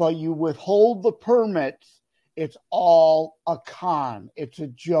 but you withhold the permits, it's all a con. It's a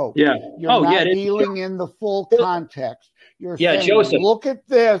joke. Yeah. You're not dealing in the full context. You're saying, Joseph, look at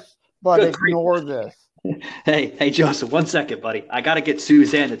this, but ignore this. Hey, Joseph, 1 second, buddy. I got to get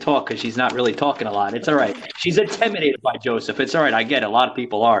Suzanne to talk because she's not really talking a lot. It's all right. She's intimidated by Joseph. It's all right. I get it. A lot of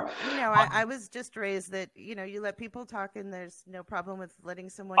people are. I was just raised that, you let people talk and there's no problem with letting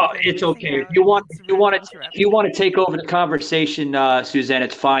someone. Oh, it's okay. If you want to take over the conversation, Suzanne,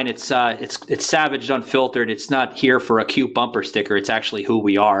 it's fine. It's savage, unfiltered. It's not here for a cute bumper sticker. It's actually who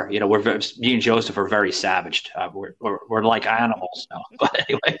we are. Me and Joseph are very savaged. We're like animals now. But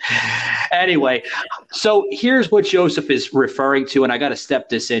anyway. So here's what Joseph is referring to, and I got to step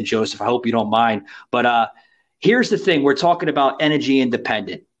this in, Joseph. I hope you don't mind. But here's the thing. We're talking about energy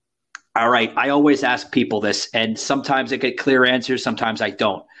independent. All right. I always ask people this, and sometimes I get clear answers, sometimes I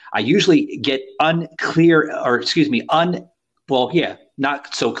don't. I usually get not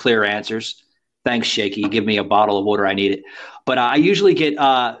so clear answers. Thanks, Shaky. Give me a bottle of water. I need it. But I usually get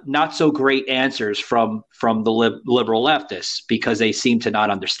not so great answers from the liberal leftists because they seem to not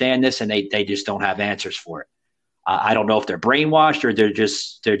understand this and they just don't have answers for it. I don't know if they're brainwashed or they're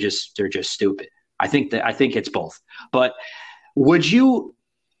just stupid. I think it's both. But would you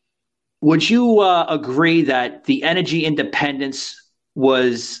agree that the energy independence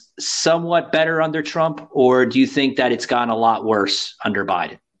was somewhat better under Trump, or do you think that it's gotten a lot worse under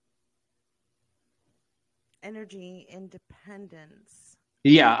Biden? Energy independence.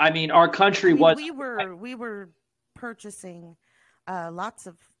 Yeah, I mean, our country was. We were purchasing lots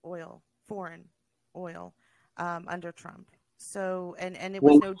of oil, foreign oil, under Trump. So and it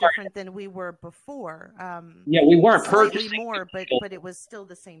was no different than we were before. Yeah, we weren't purchasing more, but it was still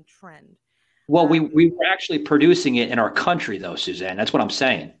the same trend. Well, we were actually producing it in our country, though, Susanne. That's what I'm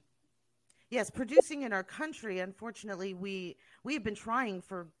saying. Yes, producing in our country. Unfortunately, we've been trying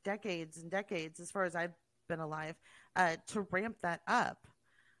for decades and decades, as far as I've been alive, to ramp that up.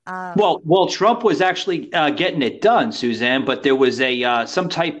 Well, Trump was actually getting it done, Susanne, but there was some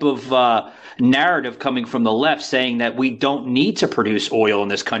type of narrative coming from the left saying that we don't need to produce oil in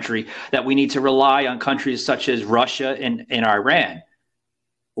this country, that we need to rely on countries such as Russia and Iran.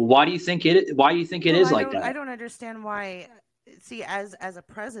 Why do you think it is like that? I don't understand why. See, as a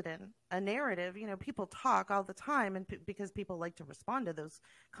president, a narrative, people talk all the time, and because people like to respond to those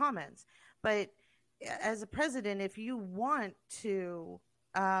comments. But as a president, if you want to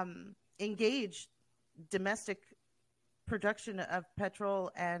engage domestic production of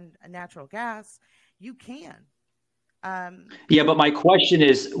petrol and natural gas, you can. Yeah, but my question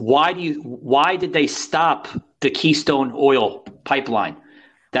is, why did they stop the Keystone oil pipeline?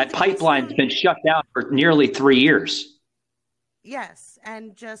 That pipeline's been shut down for nearly 3 years. Yes,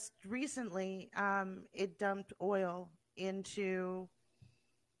 and just recently, it dumped oil into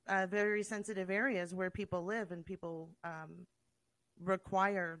very sensitive areas where people live, and people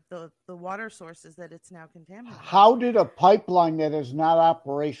require the water sources that it's now contaminated. How did a pipeline that is not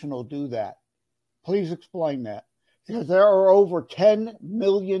operational do that? Please explain that. Because there are over 10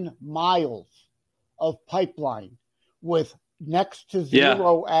 million miles of pipeline with next to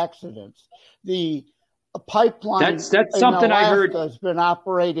zero accidents. The pipeline that's something in Alaska I heard has been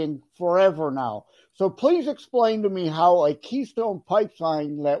operating forever now. So please explain to me how a Keystone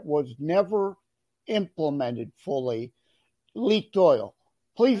pipeline that was never implemented fully leaked oil.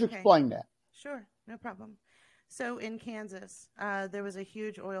 Please explain that. Sure, no problem. So in Kansas, there was a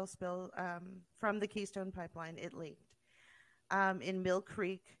huge oil spill from the Keystone pipeline. It leaked. In Mill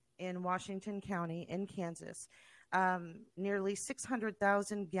Creek in Washington County in Kansas, nearly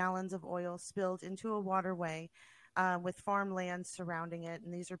 600,000 gallons of oil spilled into a waterway with farmland surrounding it.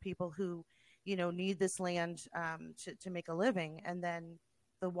 And these are people who, need this land to make a living. And then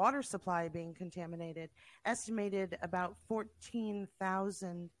the water supply being contaminated, estimated about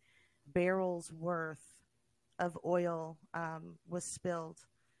 14,000 barrels worth of oil was spilled.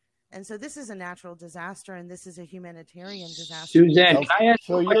 And so this is a natural disaster, and this is a humanitarian disaster. Susanne, can I ask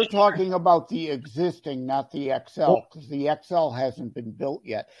so you're talking about the existing, not the XL, because the XL hasn't been built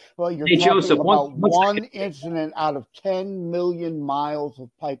yet. Well, you're talking Joseph, about one incident out of 10 million miles of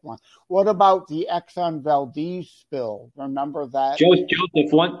pipeline. What about the Exxon Valdez spill? Remember that?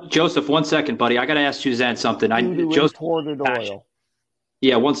 Joseph, 1 second, buddy. I got to ask Susanne something. Joseph, imported oil.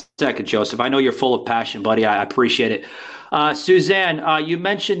 Yeah, 1 second, Joseph. I know you're full of passion, buddy. I appreciate it. Suzanne, you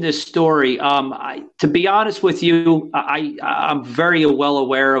mentioned this story. To be honest with you, I'm very well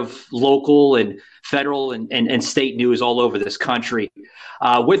aware of local and federal and state news all over this country.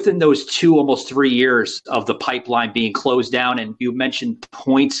 Within those almost 3 years of the pipeline being closed down, and you mentioned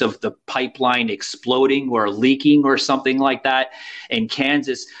points of the pipeline exploding or leaking or something like that in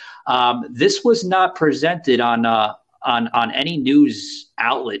Kansas, this was not presented on any news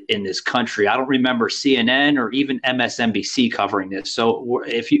outlet in this country. I don't remember CNN or even MSNBC covering this. So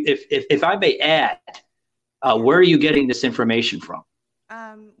if I may add, where are you getting this information from?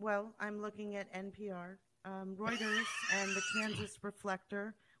 Well, I'm looking at NPR, Reuters, and the Kansas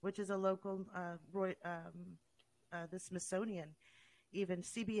Reflector, which is a local, the Smithsonian, even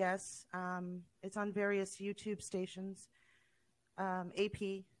CBS. It's on various YouTube stations,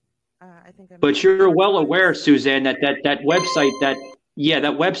 AP. But you're well aware, Suzanne, that website that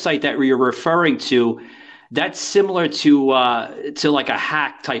website that you're referring to, that's similar to like a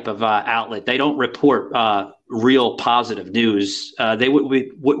hack type of outlet. They don't report real positive news.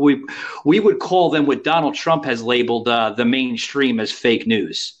 We would call them what Donald Trump has labeled the mainstream as fake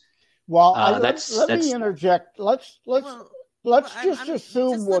news. Well, let me interject. Let's just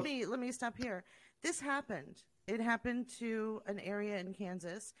assume what. Let me stop here. This happened. It happened to an area in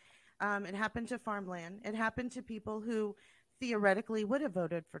Kansas. It happened to farmland. It happened to people who theoretically would have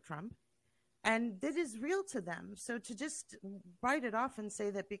voted for Trump. And it is real to them. So to just write it off and say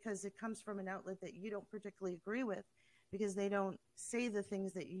that because it comes from an outlet that you don't particularly agree with, because they don't say the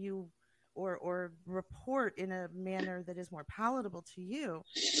things that you or report in a manner that is more palatable to you.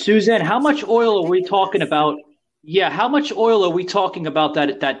 Susanne, how much oil are we talking about? Yeah, how much oil are we talking about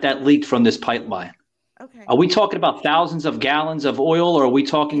that leaked from this pipeline? Okay. Are we talking about thousands of gallons of oil, or are we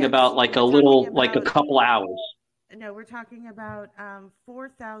talking about like a couple hours? No, we're talking about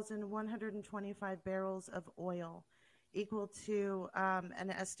 4,125 barrels of oil, equal to an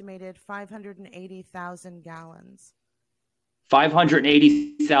estimated 580,000 gallons.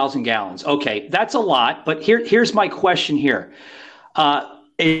 580,000 gallons. Okay, that's a lot. But here's my question here.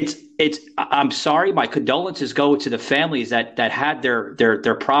 I'm sorry. My condolences go to the families that had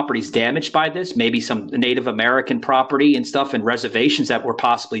their properties damaged by this. Maybe some Native American property and stuff, and reservations that were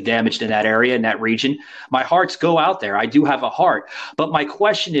possibly damaged in that area, in that region. My hearts go out there. I do have a heart. But my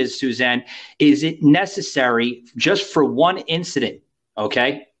question is, Susanne, is it necessary just for one incident?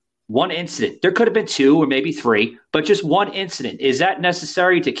 Okay, one incident. There could have been two or maybe three, but just one incident. Is that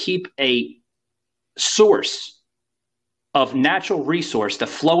necessary to keep a source of natural resource to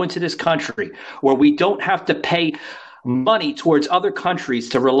flow into this country where we don't have to pay money towards other countries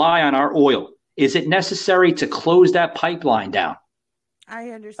to rely on our oil? Is it necessary to close that pipeline down?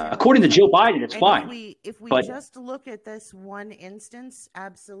 I understand. According to Joe Biden, it's fine. If we just look at this one instance,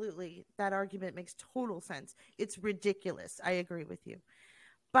 absolutely, that argument makes total sense. It's ridiculous. I agree with you.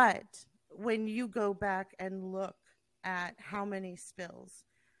 But when you go back and look at how many spills,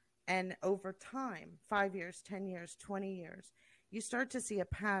 and over time, 5 years, 10 years, 20 years, you start to see a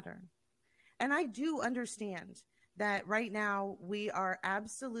pattern. And I do understand that right now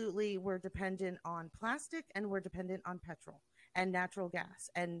we're dependent on plastic, and we're dependent on petrol and natural gas.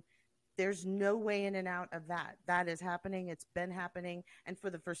 And there's no way in and out of that. That is happening. It's been happening. And for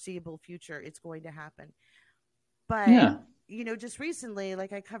the foreseeable future, it's going to happen. But, just recently,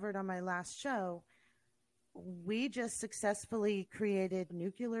 like I covered on my last show, we just successfully created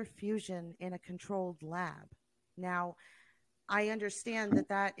nuclear fusion in a controlled lab. Now, I understand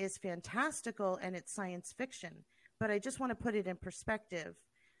that is fantastical and it's science fiction, but I just want to put it in perspective.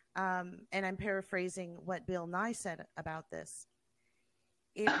 And I'm paraphrasing what Bill Nye said about this.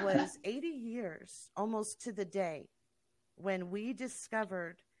 It was 80 years, almost to the day, when we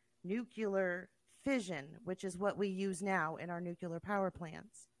discovered nuclear fission, which is what we use now in our nuclear power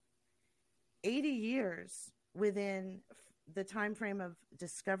plants. 80 years within the time frame of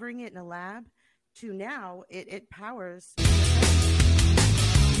discovering it in a lab to now it powers.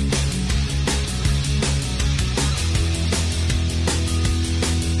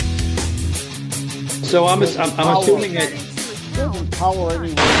 So I'm assuming that doesn't power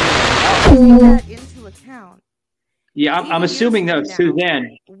anyone. That into account. Yeah, I'm assuming that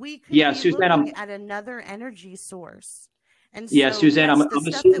Susanne. We could be Susanne, looking at another energy source. And so Susanne, I'm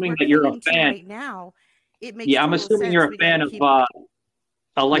assuming that you're a fan. Right now, it makes I'm assuming you're a fan of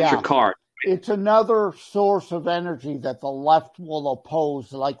electric cars. It's another source of energy that the left will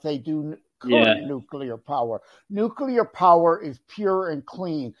oppose, like they do current nuclear power. Nuclear power is pure and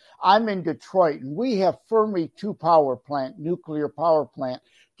clean. I'm in Detroit, and we have Fermi 2 nuclear power plant,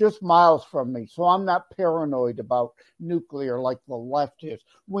 just miles from me. So I'm not paranoid about nuclear like the left is.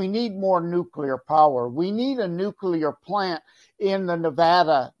 We need more nuclear power. We need a nuclear plant in the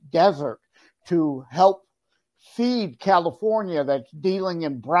Nevada desert to help feed California that's dealing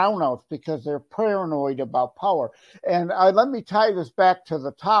in brownouts because they're paranoid about power. And let me tie this back to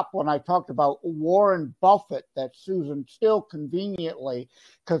the top when I talked about Warren Buffett, that Susan still conveniently,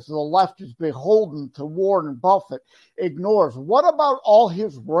 because the left is beholden to Warren Buffett, ignores. What about all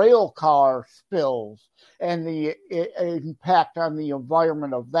his rail car spills and the impact on the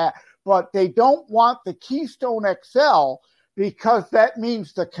environment of that? But they don't want the Keystone XL because that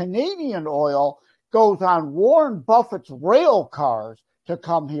means the Canadian oil goes on Warren Buffett's rail cars to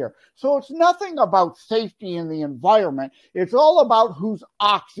come here. So it's nothing about safety in the environment. It's all about whose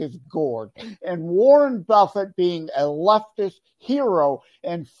ox is gored. And Warren Buffett being a leftist hero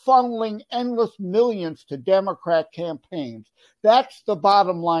and funneling endless millions to Democrat campaigns. That's the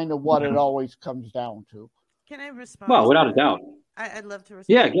bottom line of what it always comes down to. Can I respond? Well, without a doubt. I'd love to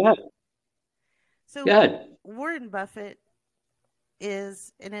respond. Yeah, go ahead. So go ahead. Warren Buffett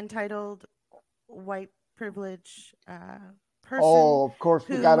is an entitled white privilege person. Oh, of course,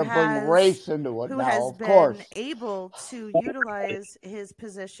 we got to bring race into it who now. has Of been course, able to utilize his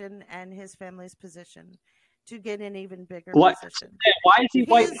position and his family's position to get an even bigger position. Why is he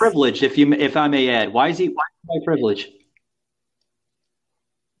white privileged? If I may add, why is he white privileged?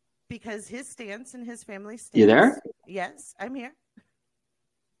 Because his stance and his family's stance. You there? Yes, I'm here.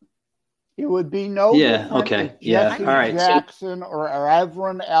 it would be no different if Jesse all right. Jackson or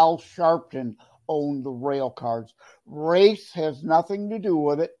Reverend Al Sharpton owned the rail cars. Race has nothing to do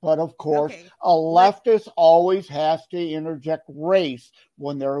with it, but of course, a leftist always has to interject race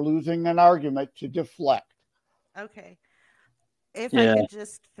when they're losing an argument to deflect. Okay. If I could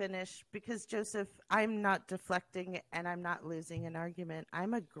just finish, because Joseph, I'm not deflecting and I'm not losing an argument.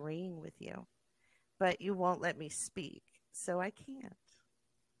 I'm agreeing with you, but you won't let me speak, so I can't.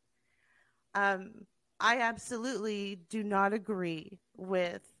 I absolutely do not agree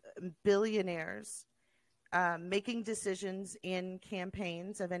with billionaires making decisions in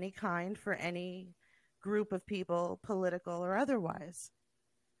campaigns of any kind for any group of people, political or otherwise.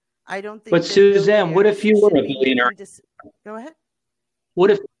 I don't think. But Suzanne, what if you were a billionaire? Go ahead. What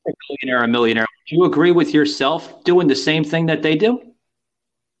if you're a billionaire or a millionaire? Would you agree with yourself doing the same thing that they do?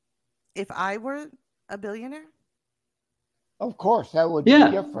 If I were a billionaire? Of course, that would be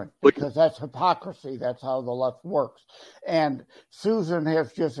different because that's hypocrisy. That's how the left works. And Susan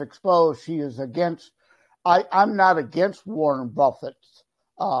has just exposed she is against, I'm not against Warren Buffett's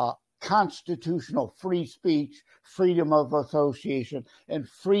constitutional free speech, freedom of association, and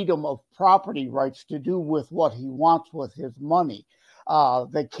freedom of property rights to do with what he wants with his money.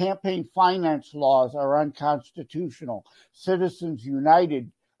 The campaign finance laws are unconstitutional. Citizens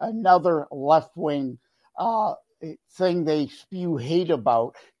United, another left-wing thing they spew hate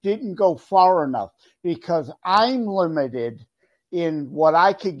about, didn't go far enough because I'm limited in what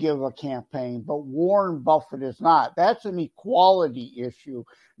I could give a campaign, but Warren Buffett is not. That's an equality issue,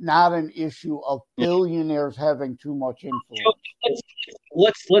 not an issue of billionaires having too much influence.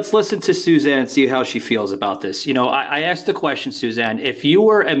 Let's listen to Suzanne and see how she feels about this. You know, I asked the question, Suzanne, if you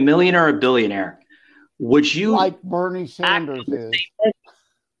were a millionaire or a billionaire, would you like Bernie Sanders is?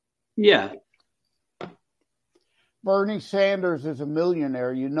 Yeah. Bernie Sanders is a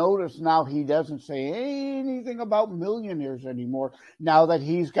millionaire. You notice now he doesn't say anything about millionaires anymore. Now that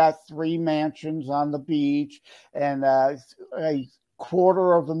he's got 3 mansions on the beach and a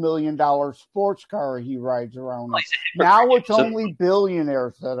 $250,000 sports car he rides around in. Now it's only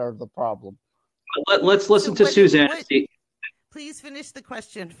billionaires that are the problem. Let's listen to Suzanne. Please finish the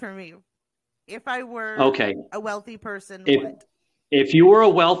question for me. If I were a wealthy person, if you were a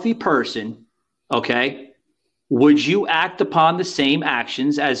wealthy person, would you act upon the same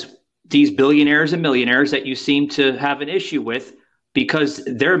actions as these billionaires and millionaires that you seem to have an issue with because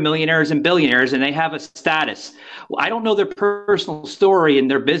they're millionaires and billionaires and they have a status? Well, I don't know their personal story and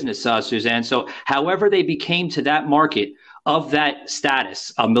their business, Suzanne. So however they became to that market of that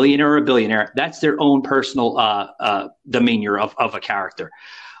status, a millionaire or a billionaire, that's their own personal demeanor of a character.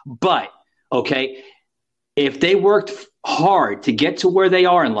 But, if they worked hard to get to where they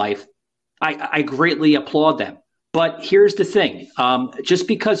are in life, I greatly applaud them. But here's the thing. Just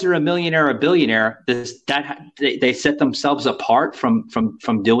because they're a millionaire or a billionaire, they set themselves apart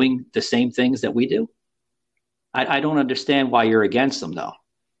from doing the same things that we do. I don't understand why you're against them, though.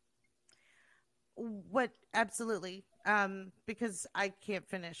 Absolutely. Because I can't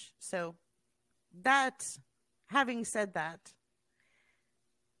finish. So having said that,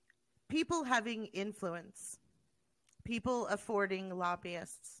 people having influence, people affording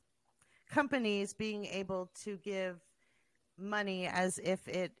lobbyists, companies being able to give money as if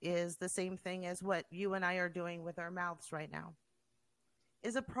it is the same thing as what you and I are doing with our mouths right now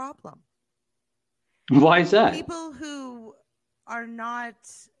is a problem. Why is that? People who are not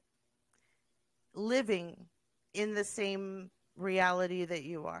living in the same reality that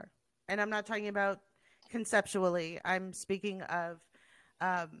you are. And I'm not talking about conceptually. I'm speaking of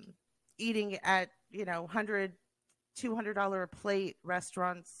eating at, $100, $200 a plate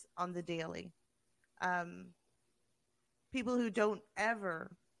restaurants on the daily. People who don't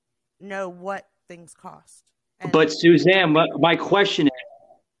ever know what things cost. But Suzanne, my question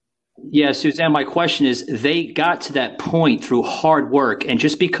is, they got to that point through hard work, and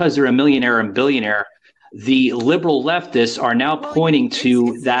just because they're a millionaire and billionaire, the liberal leftists are now pointing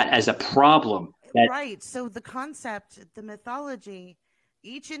to that as a problem. Right. So the concept, the mythology,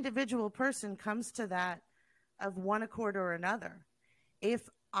 each individual person comes to that of one accord or another. If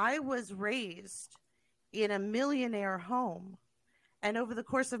I was raised in a millionaire home and over the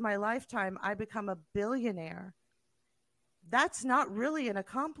course of my lifetime I become a billionaire, that's not really an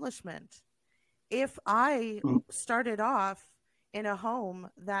accomplishment. If I started off in a home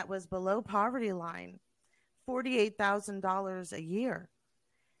that was below poverty line, $48,000 a year.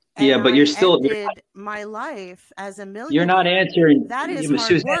 And yeah, but I you're still ended my life as a millionaire. you're not answering. That is hard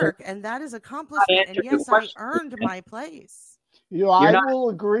Suzanne, work, and that is accomplishment. And answering the yes, I question, earned Suzanne. my place. You know, You're I not. will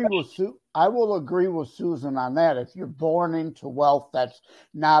agree with I will agree with Susan on that. If you're born into wealth, that's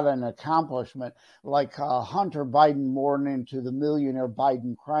not an accomplishment. Like Hunter Biden born into the millionaire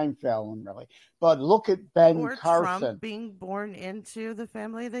Biden crime family. But look at Ben Or Carson. Trump being born into the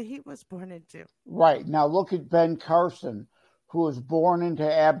family that he was born into. Right. Now look at Ben Carson, who was born into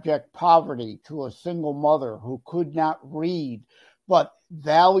abject poverty to a single mother who could not read, but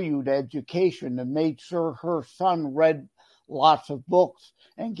valued education and made sure her son read lots of books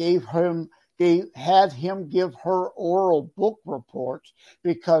and had him give her oral book reports,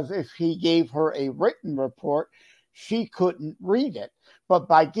 because if he gave her a written report, she couldn't read it. But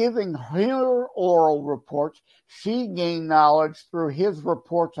by giving her oral reports, she gained knowledge through his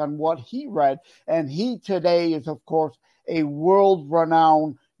reports on what he read. And he today is, of course, a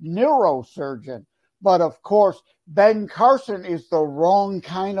world-renowned neurosurgeon. But of course, Ben Carson is the wrong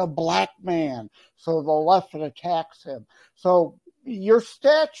kind of black man, so the left attacks him. So your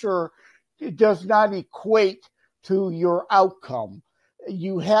stature does not equate to your outcome.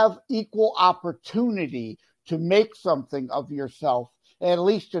 You have equal opportunity to make something of yourself, at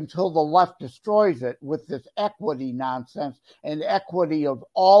least until the left destroys it with this equity nonsense and equity of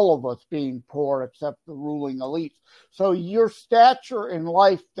all of us being poor except the ruling elites. So your stature in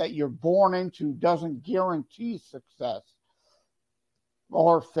life that you're born into doesn't guarantee success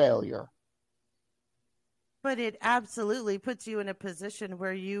or failure. But it absolutely puts you in a position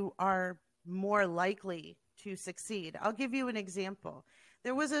where you are more likely to succeed. I'll give you an example.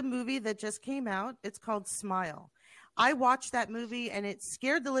 There was a movie that just came out. It's called Smile. I watched that movie and it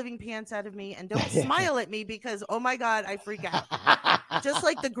scared the living pants out of me. And don't smile at me because, oh my God, I freak out. Just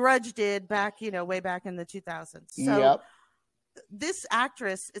like The Grudge did back, way back in the 2000s. So Yep. This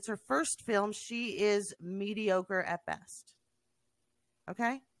actress, it's her first film. She is mediocre at best.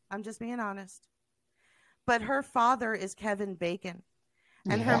 Okay? I'm just being honest. But her father is Kevin Bacon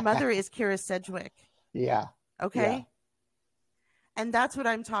and her mother is Kira Sedgwick. Yeah. Okay? Yeah. And that's what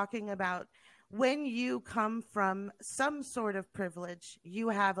I'm talking about. When you come from some sort of privilege, you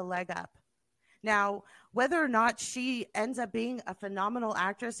have a leg up. Now, whether or not she ends up being a phenomenal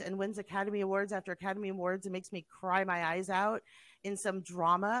actress and wins Academy Awards after Academy Awards and makes me cry my eyes out in some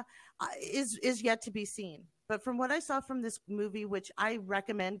drama is yet to be seen. But from what I saw from this movie, which I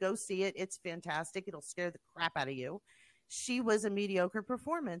recommend, go see it. It's fantastic. It'll scare the crap out of you. She was a mediocre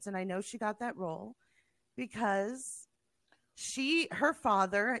performance. And I know she got that role because her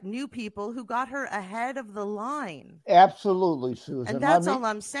father knew people who got her ahead of the line. Absolutely, Susan. And that's all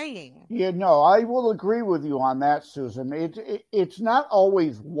I'm saying. Yeah, no, I will agree with you on that, Susan. It's not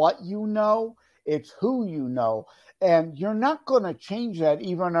always what you know, it's who you know. And you're not going to change that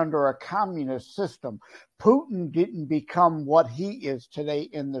even under a communist system. Putin didn't become what he is today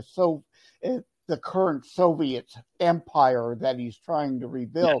in the current Soviet empire that he's trying to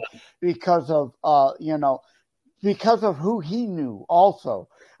rebuild because of, because of who he knew also.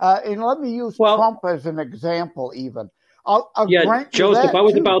 And let me use Trump as an example even. Joseph,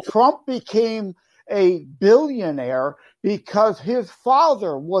 Trump became a billionaire because his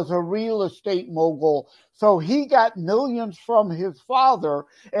father was a real estate mogul. So he got millions from his father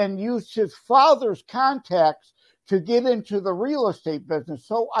and used his father's contacts to get into the real estate business.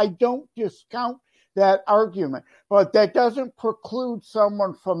 So I don't discount that argument, but that doesn't preclude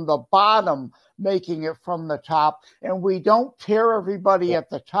someone from the bottom making it from the top, and we don't tear everybody at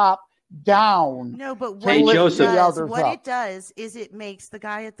the top down. No, but what it does is it makes the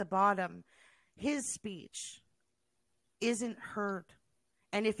guy at the bottom, his speech isn't heard.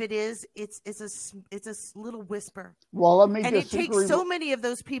 And if it is, it's a little whisper. Well, let me and disagree. It takes so many of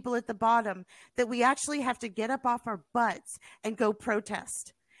those people at the bottom that we actually have to get up off our butts and go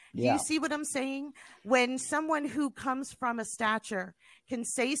protest. Do you see what I'm saying? When someone who comes from a stature can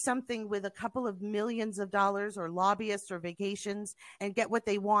say something with a couple of millions of dollars or lobbyists or vacations and get what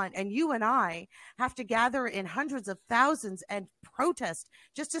they want, and you and I have to gather in hundreds of thousands and protest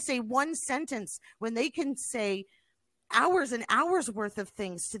just to say one sentence when they can say hours and hours worth of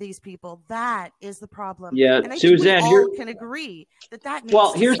things to these people, that is the problem. Yeah, and I Suzanne, think we all can agree that needs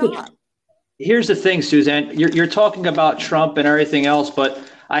to stop. Here's the thing, Suzanne. You're talking about Trump and everything else, but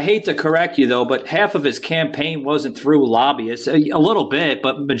I hate to correct you, though, but half of his campaign wasn't through lobbyists. A little bit,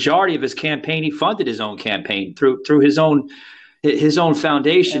 but majority of his campaign, he funded his own campaign through his own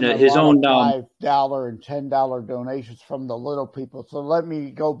foundation, his own $5 and $10 donations from the little people. So let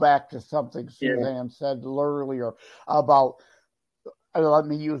me go back to something Suzanne said earlier about let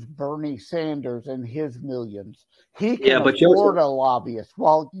me use Bernie Sanders and his millions. He can afford Joseph, a lobbyist.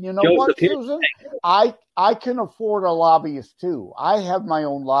 Well, you know Joseph, what, Susan? I can afford a lobbyist too. I have my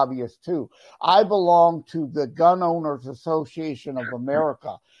own lobbyist too. I belong to the Gun Owners Association of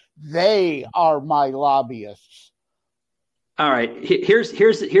America. They are my lobbyists. All right. Here's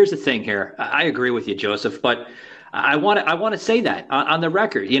the thing here. I agree with you, Joseph, but I want to say that on the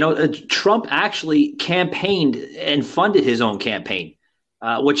record. You know, Trump actually campaigned and funded his own campaign,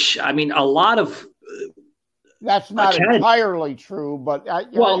 which, I mean, a lot of that's not entirely true, but I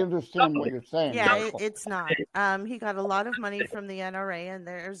understand what you're saying. Yeah, it's not. He got a lot of money from the NRA, and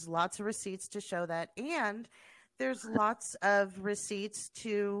there's lots of receipts to show that, and there's lots of receipts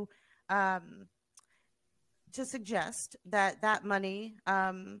to suggest that money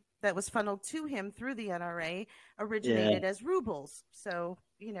that was funneled to him through the NRA originated as rubles. So,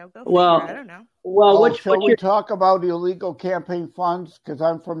 you know, go figure. I don't know. Well, shall we talk about illegal campaign funds? Because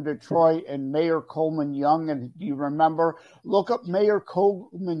I'm from Detroit, and Mayor Coleman Young, and do you remember? Look up Mayor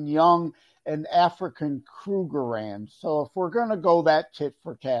Coleman Young and African Krugerrand. So if we're going to go that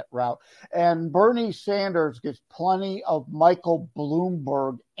tit-for-tat route, and Bernie Sanders gets plenty of Michael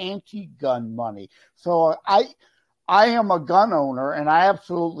Bloomberg anti-gun money. So I am a gun owner, and I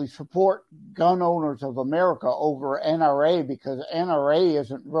absolutely support Gun Owners of America over NRA, because NRA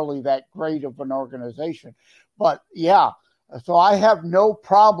isn't really that great of an organization. But yeah, so I have no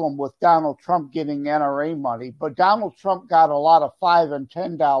problem with Donald Trump getting NRA money, but Donald Trump got a lot of $5 and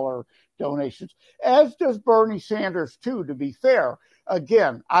 $10 donations, as does Bernie Sanders too, to be fair.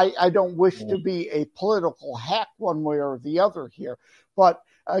 Again, I don't wish to be a political hack one way or the other here, but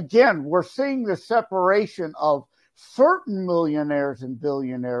again, we're seeing the separation of certain millionaires and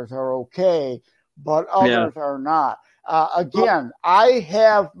billionaires are okay, but others are not. Again, I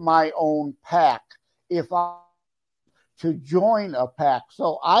have my own PAC if I to join a PAC,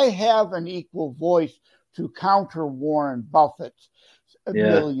 so I have an equal voice to counter Warren Buffett's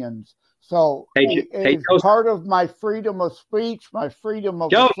millions. So it's part of my freedom of speech, my freedom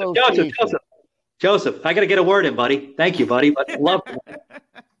of association. Joseph, I got to get a word in, buddy. Thank you, buddy. But love.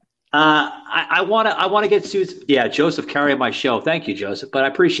 I want to get Susan. Yeah, Joseph carrying my show. Thank you, Joseph. But I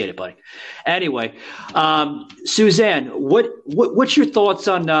appreciate it, buddy. Anyway, Susanne, what's your thoughts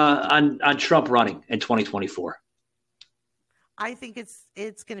on Trump running in 2024? I think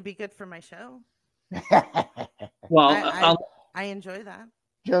it's going to be good for my show. Well, I enjoy that.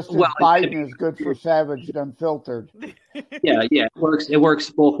 Just as Biden is good for Savage Unfiltered. Yeah, it works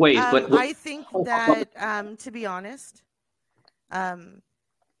both ways. But I think that, to be honest,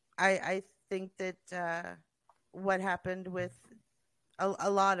 I think that what happened with a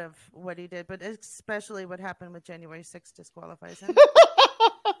lot of what he did, but especially what happened with January 6th disqualifies him.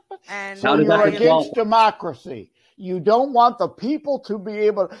 And so you're against democracy. You don't want the people to be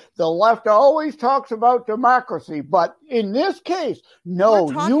able. The left always talks about democracy, but in this case, no,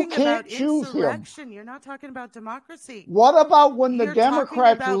 you can't choose him. You're not talking about democracy. What about when the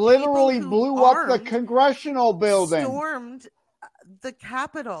Democrats literally blew up the congressional building, stormed the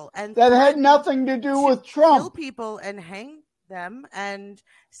Capitol, and that had nothing to do with Trump? Kill people and hang them and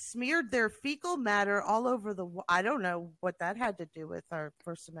smeared their fecal matter all over the. I don't know what that had to do with our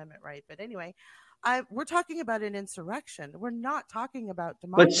First Amendment right, but anyway. We're talking about an insurrection. We're not talking about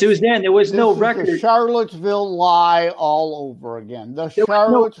democracy. But Susanne, there was no record. The Charlottesville lie all over again. The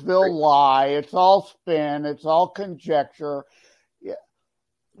Charlottesville lie. It's all spin. It's all conjecture. Yeah.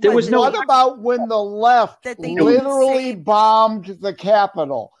 What about when the left literally bombed the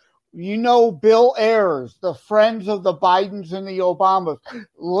Capitol? You know, Bill Ayers, the friends of the Bidens and the Obamas,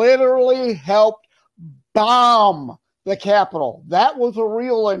 literally helped bomb the Capitol. That was a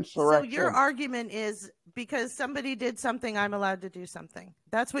real insurrection. So your argument is because somebody did something, I'm allowed to do something.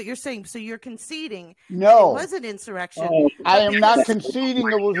 That's what you're saying. So you're conceding no, it was an insurrection. I am not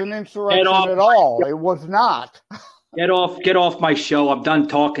conceding it was an insurrection at all. It was not. Get off my show. I'm done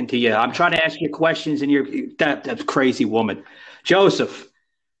talking to you. I'm trying to ask you questions, and you're that crazy woman, Joseph.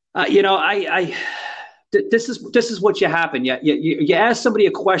 This is what you happen. You ask somebody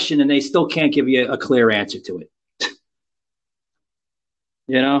a question, and they still can't give you a clear answer to it.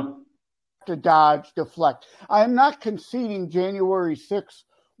 You know, to dodge, deflect. I am not conceding January 6th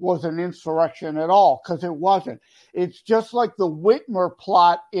was an insurrection at all, because it wasn't. It's just like the Whitmer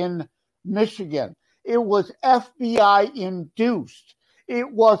plot in Michigan. It was FBI induced. It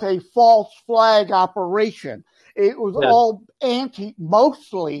was a false flag operation. It was all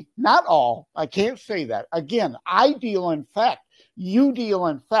mostly, not all. I can't say that. Again, I deal in fact. You deal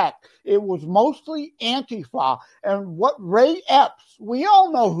in fact. It was mostly Antifa. And what Ray Epps, we all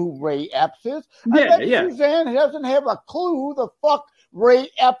know who Ray Epps is. I bet Suzanne doesn't have a clue who the fuck Ray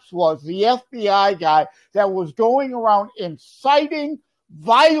Epps was, the FBI guy that was going around inciting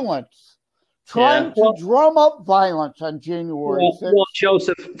violence, trying to drum up violence on January 6th. Well,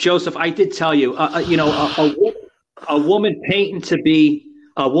 Joseph, I did tell you, a woman painting to be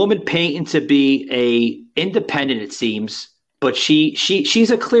a independent, it seems. But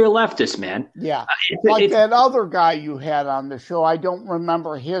she's a clear leftist, man. Yeah, that other guy you had on the show. I don't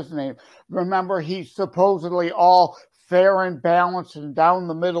remember his name. Remember, he's supposedly all fair and balanced and down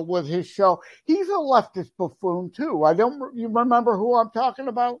the middle with his show. He's a leftist buffoon too. You remember who I'm talking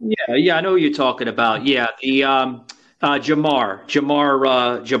about? Yeah, I know who you're talking about. Yeah, the Jamar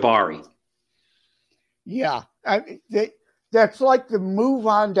Jabari. Yeah, that's like the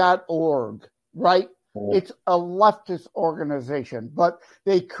MoveOn.org, right? It's a leftist organization, but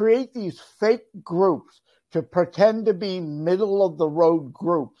they create these fake groups to pretend to be middle-of-the-road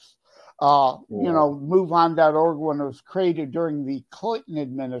groups. MoveOn.org, when it was created during the Clinton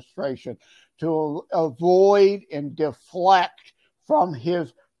administration, to avoid and deflect from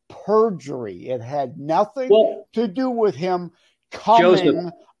his perjury. It had nothing to do with him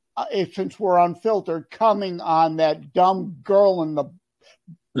coming, since we're unfiltered, coming on that dumb girl in the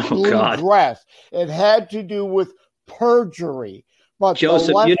blue dress. It had to do with perjury, but Joseph,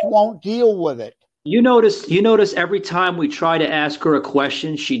 the left won't deal with it. You notice every time we try to ask her a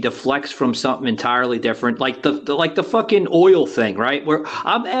question, she deflects from something entirely different, like the fucking oil thing, right? Where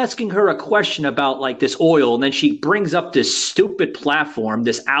I'm asking her a question about like this oil, and then she brings up this stupid platform,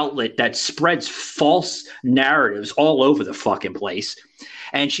 this outlet that spreads false narratives all over the fucking place.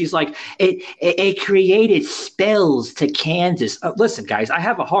 And she's like, it created spills to Kansas. Listen, guys, I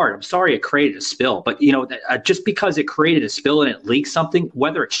have a heart. I'm sorry it created a spill. But, just because it created a spill and it leaked something,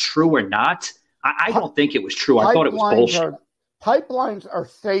 whether it's true or not, I don't think it was true. I thought it was bullshit. Pipelines are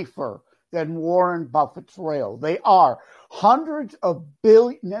safer than Warren Buffett's rail. They are. Hundreds of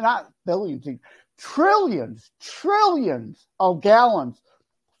trillions of gallons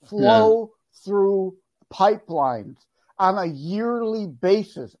flow through pipelines on a yearly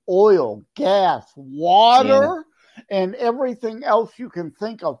basis. Oil, gas, water, and everything else you can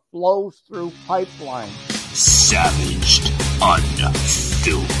think of flows through pipelines. Savaged,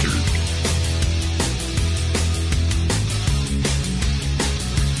 unfiltered.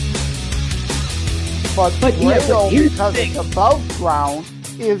 But rail, because it's above ground,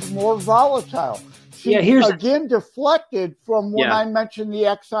 is more volatile. She again deflected from when I mentioned the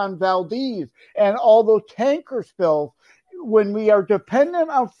Exxon Valdez and all those tanker spills. When we are dependent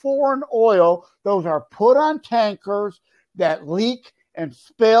on foreign oil, those are put on tankers that leak and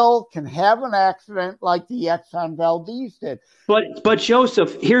spill, can have an accident like the Exxon Valdez did. But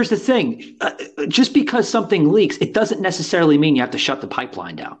Joseph, here's the thing. Just because something leaks, it doesn't necessarily mean you have to shut the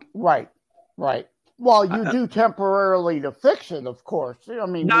pipeline down. Right. Well, you do temporarily to fix it, of course. I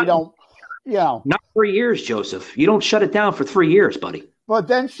mean, we don't, Not 3 years, Joseph. You don't shut it down for 3 years, buddy. But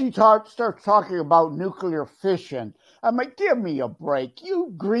then she starts talking about nuclear fission. I mean, give me a break.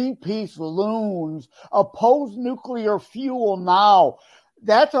 You Greenpeace loons oppose nuclear fuel now.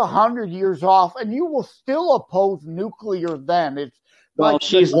 That's 100 years off, and you will still oppose nuclear then. It's the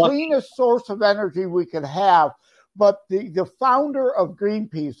cleanest source of energy we could have. But the founder of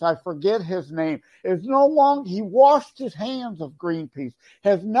Greenpeace, I forget his name, is no longer, he washed his hands of Greenpeace,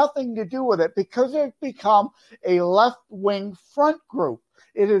 has nothing to do with it because it's become a left-wing front group.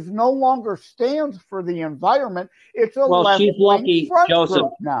 It is no longer stands for the environment. It's a left-wing front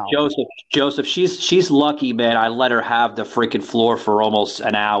group now. Joseph, she's lucky, man. I let her have the freaking floor for almost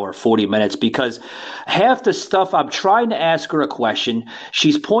an hour, 40 minutes, because half the stuff I'm trying to ask her a question,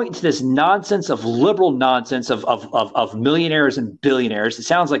 she's pointing to this nonsense of liberal nonsense of millionaires and billionaires. It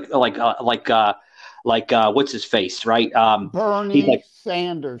sounds like what's his face, right? Bernie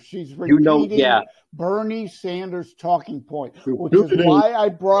Sanders. She's repeating Bernie Sanders' talking point, which is why I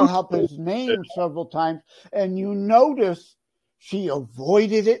brought up his name several times. And you notice she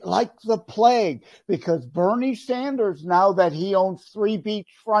avoided it like the plague, because Bernie Sanders, now that he owns 3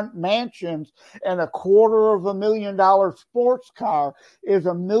 beachfront mansions and $250,000 sports car, is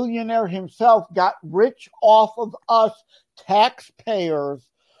a millionaire himself, got rich off of us taxpayers,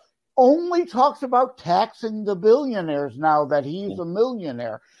 only talks about taxing the billionaires now that he's a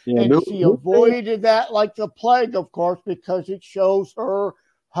millionaire. And she avoided that like the plague, of course, because it shows her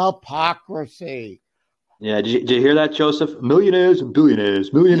hypocrisy. Yeah, did you hear that, Joseph? Millionaires and billionaires,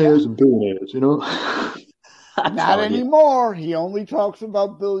 and billionaires, Not anymore. He only talks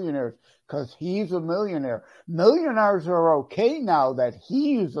about billionaires because he's a millionaire. Millionaires are okay now that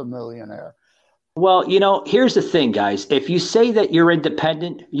he's a millionaire. Well, here's the thing, guys. If you say that you're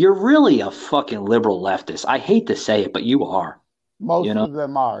independent, you're really a fucking liberal leftist. I hate to say it, but you are. Most of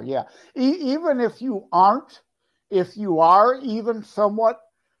them are, yeah. Even if you aren't, if you are even somewhat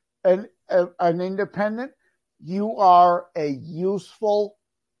an independent, you are a useful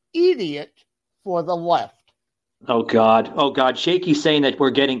idiot for the left. Oh God! Shaky's saying that we're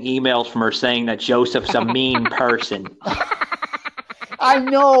getting emails from her saying that Joseph's a mean person. I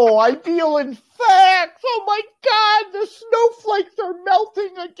know. I deal in facts. Oh my God! The snowflakes are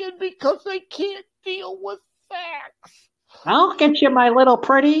melting again because they can't deal with facts. I'll get you my little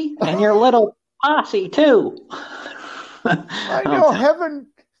pretty and your little posse too. I know. Heaven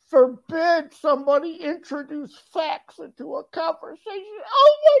forbid somebody introduce facts into a conversation.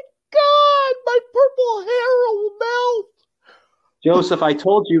 Oh my God, my purple hair will melt. Joseph, I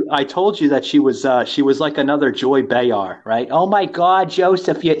told you that she was like another Joy Behar, right? Oh my God,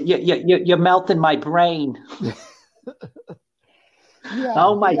 Joseph, you're melting my brain. Yeah,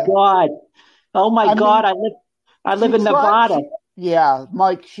 oh my God, I live in Nevada.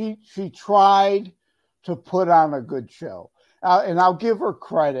 Mike, she tried to put on a good show, and I'll give her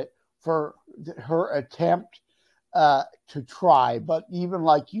credit for her attempt to try, but even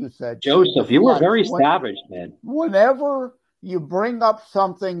like you said, Joseph, you were very savage, man. Whenever you bring up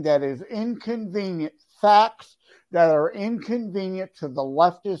something that is inconvenient, facts that are inconvenient to the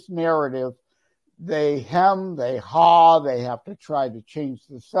leftist narrative, they hem, they haw, they have to try to change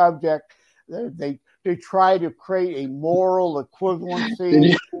the subject. They try to create a moral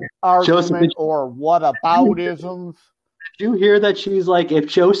equivalency argument or whataboutisms. Did you hear that she's like, if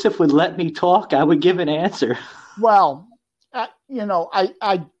Joseph would let me talk, I would give an answer? Well, I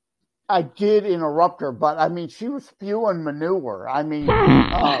did interrupt her, but I mean, she was spewing manure. I mean,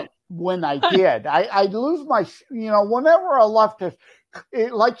 when I did, I lose my, whenever a leftist,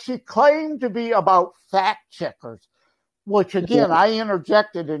 like she claimed to be about fact checkers, which again, I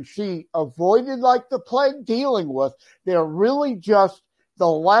interjected and she avoided like the plague dealing with. They're really just the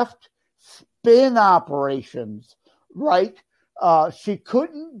left spin operations, right? She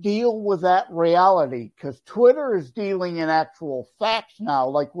couldn't deal with that reality because Twitter is dealing in actual facts now,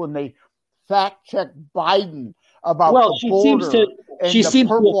 like when they fact checked Biden about the border and the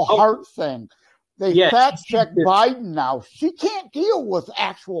Purple Heart thing. They fact checked Biden now. She can't deal with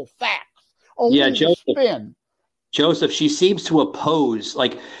actual facts, only the spin. Joseph, she seems to oppose,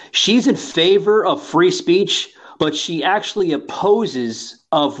 like she's in favor of free speech, but she actually opposes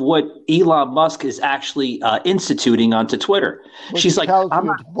of what Elon Musk is actually instituting onto Twitter. She's like, I'm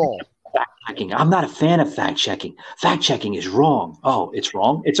not fact-checking. I'm not a fan of fact-checking. Fact-checking is wrong. Oh, it's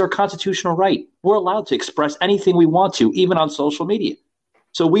wrong? It's our constitutional right. We're allowed to express anything we want to, even on social media.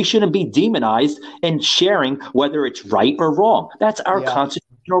 So we shouldn't be demonized and sharing whether it's right or wrong. That's our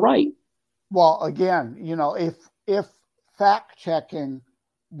constitutional right. Well, again, if fact-checking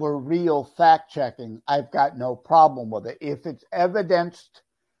were real fact-checking, I've got no problem with it. If it's evidenced,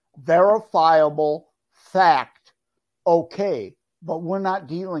 verifiable fact, okay. But we're not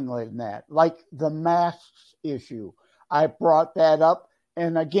dealing with that. Like the masks issue, I brought that up.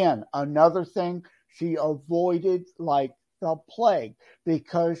 And again, another thing, she avoided like the plague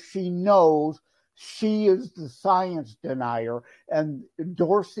because she knows she is the science denier. And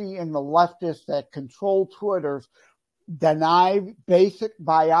Dorsey and the leftists that control Twitter's deny basic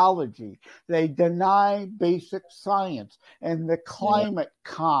biology. They deny basic science. And the climate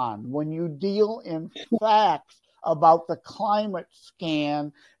con, when you deal in facts about the climate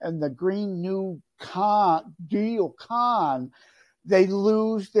scan and the Green New Deal con, they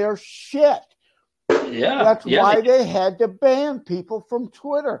lose their shit. That's why they had to ban people from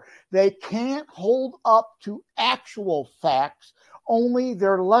Twitter. They can't hold up to actual facts, only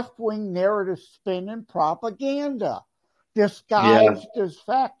their left-wing narrative spin and propaganda, disguised as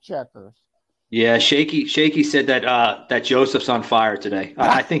fact checkers. Yeah, Shaky said that Joseph's on fire today.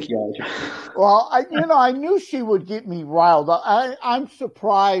 I think he is. Well, I knew she would get me riled. I'm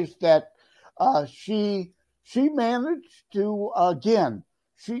surprised that she managed to again.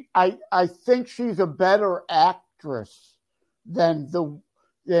 I think she's a better actress than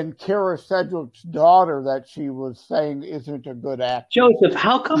Kara Sedgwick's daughter that she was saying isn't a good actress. Joseph,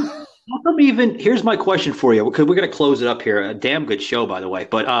 how come even, here's my question for you, because we're going to close it up here. A damn good show, by the way.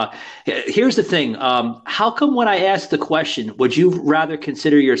 But here's the thing. How come when I asked the question, would you rather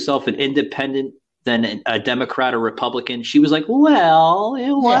consider yourself an independent than a Democrat or Republican? She was like, well,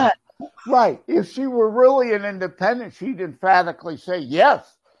 what? Right. If she were really an independent, she'd emphatically say,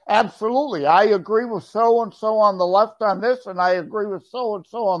 yes, absolutely. I agree with so-and-so on the left on this, and I agree with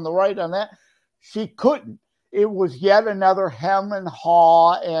so-and-so on the right on that. She couldn't. It was yet another hem and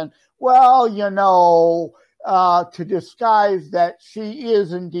haw and, to disguise that she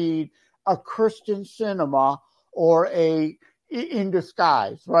is indeed a Christian cinema or a in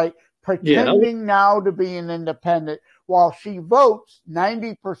disguise, right? Pretending now to be an independent while she votes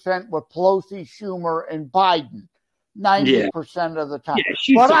 90% with Pelosi, Schumer, and Biden. 90% of the time.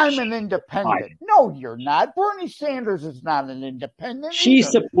 Yeah, but I'm an independent. No, you're not. Bernie Sanders is not an independent. She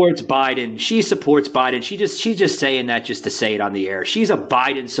supports Biden. She's just saying that just to say it on the air. She's a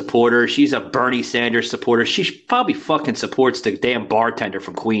Biden supporter. She's a Bernie Sanders supporter. She probably fucking supports the damn bartender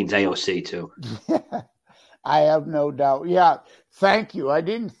from Queens, AOC, too. I have no doubt. Yeah, thank you. I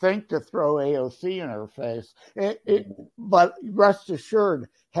didn't think to throw AOC in her face. But rest assured,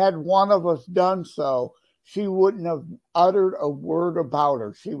 had one of us done so, she wouldn't have uttered a word about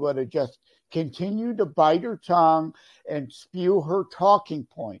her. She would have just continued to bite her tongue and spew her talking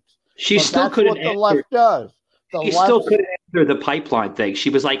points. She still couldn't answer. That's what the left does. She still couldn't answer the pipeline thing.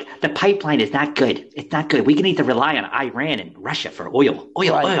 She was like, the pipeline is not good. It's not good. We need to rely on Iran and Russia for oil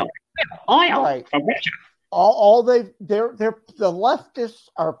right. from Russia. The leftists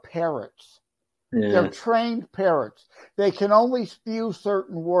are parrots. Yeah. They're trained parrots. They can only spew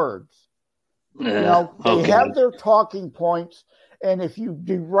certain words. They have their talking points, and if you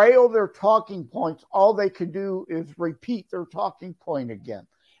derail their talking points, all they can do is repeat their talking point again,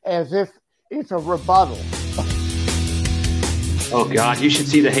 as if it's a rebuttal. Oh, God, you should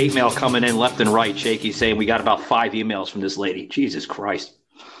see the hate mail coming in left and right, Shaky, saying we got about 5 emails from this lady. Jesus Christ.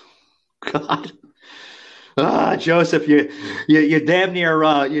 God. Joseph, you damn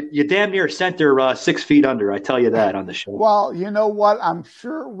near sent her 6 feet under. I tell you that on the show. Well, you know what? I'm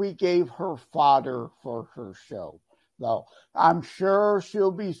sure we gave her fodder for her show, though. I'm sure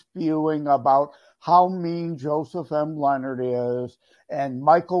she'll be spewing about how mean Joseph M. Leonard is, and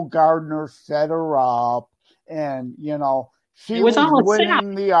Michael Gardner set her up, and she was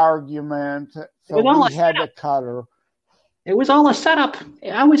winning the argument, so we had to cut her. It was all a setup.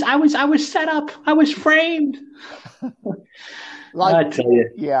 I was set up. I was framed. I tell you.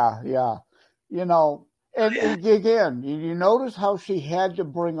 Yeah. And again, you notice how she had to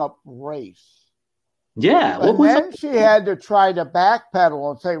bring up race. Yeah. And then she had to try to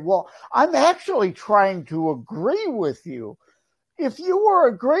backpedal and say, well, I'm actually trying to agree with you. If you were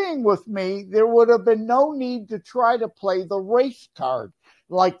agreeing with me, there would have been no need to try to play the race card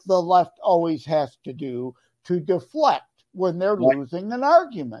like the left always has to do to deflect when they're losing an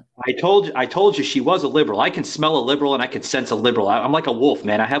argument. I told you she was a liberal. I can smell a liberal and I can sense a liberal. I'm like a wolf,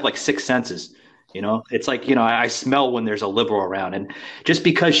 man. I have like 6 senses. It's like, I smell when there's a liberal around. And just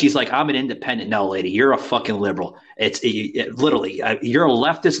because she's like, I'm an independent. No, lady, you're a fucking liberal. Literally, you're a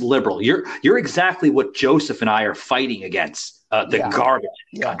leftist liberal. You're exactly what Joseph and I are fighting against, garbage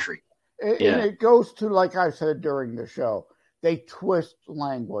in the country. And it goes to, like I said during the show, they twist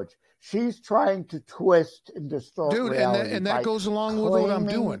language. She's trying to twist and distort reality. And that goes along with what I'm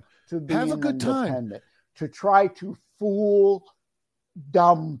doing. Have a good time. To try to fool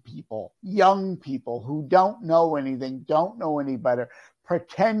dumb people, young people who don't know anything, don't know any better,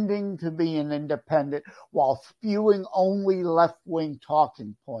 pretending to be an independent while spewing only left-wing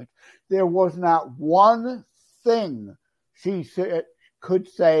talking points. There was not one thing she could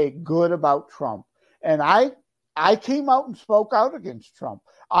say good about Trump. And I came out and spoke out against Trump.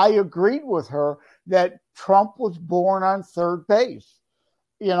 I agreed with her that Trump was born on third base.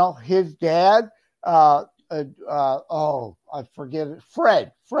 His dad, I forget it,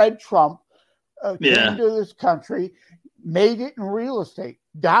 Fred Trump came to this country, made it in real estate.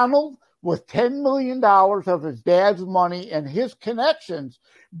 Donald, with $10 million of his dad's money and his connections,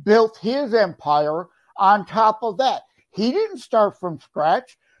 built his empire on top of that. He didn't start from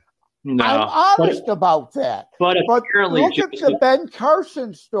scratch. No, I'm honest about that. But look at the Ben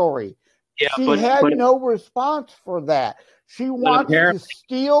Carson story. Yeah, she had no response for that. She wants to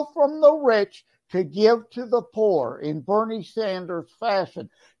steal from the rich to give to the poor in Bernie Sanders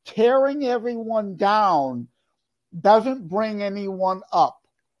fashion. Tearing everyone down doesn't bring anyone up.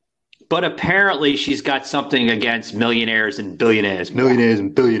 But apparently she's got something against millionaires and billionaires. Millionaires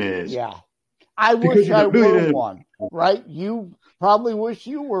and billionaires. Yeah. I wish I were one, right? You probably wish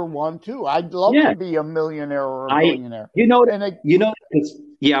you were one too. I'd love to be a millionaire or a billionaire.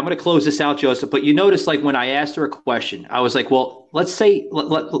 I'm going to close this out, Joseph. But you notice, like when I asked her a question, I was like, "Well, let's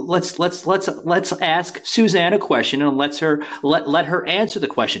ask Susanne a question and let her answer the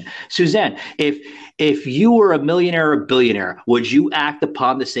question." Susanne, if you were a millionaire or a billionaire, would you act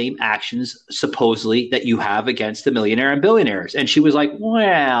upon the same actions supposedly that you have against the millionaire and billionaires? And she was like,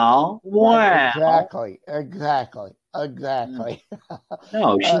 "Well, exactly." No,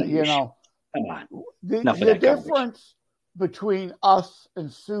 come on. The difference between us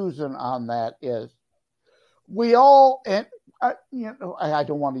and Susan on that is we all, I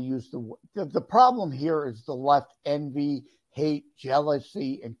don't want to use the problem here is the left envy hate,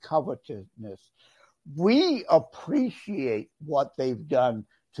 jealousy, and covetousness. We appreciate what they've done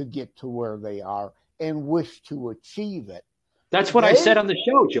to get to where they are and wish to achieve it. That's what I said on the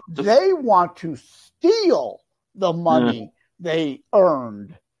show, Joseph. They want to steal the money they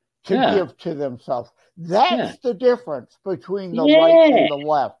earned to give to themselves. That's the difference between the right and the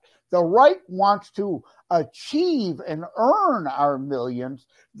left. The right wants to achieve and earn our millions.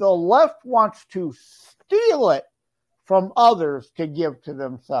 The left wants to steal it from others to give to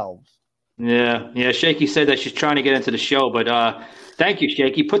themselves. Yeah. Shaky said that she's trying to get into the show, but thank you,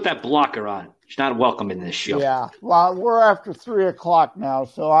 Shaky. Put that blocker on. She's not welcome in this show. Yeah. Well, we're after 3:00 now,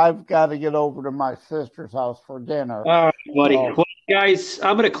 so I've got to get over to my sister's house for dinner. All right, buddy. Well, guys,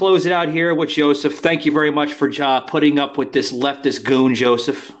 I'm going to close it out here with Joseph. Thank you very much for putting up with this leftist goon,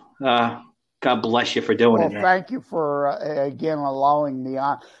 Joseph. God bless you for doing it. Well, thank you for, again, allowing me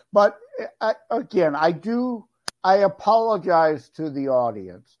on. But, I apologize to the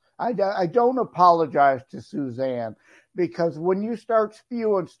audience. I don't apologize to Susanne, because when you start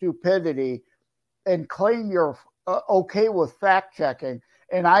spewing stupidity and claim you're okay with fact-checking,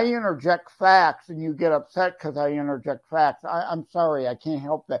 and I interject facts and you get upset because I interject facts, I'm sorry, I can't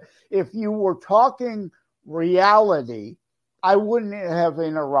help that. If you were talking reality, I wouldn't have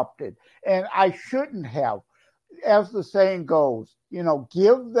interrupted, and I shouldn't have. As the saying goes,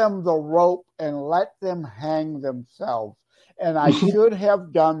 give them the rope and let them hang themselves. And I should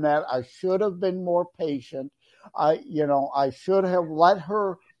have done that. I should have been more patient. I should have let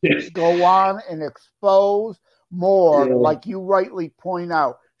her go on and expose more. Yeah. Like you rightly point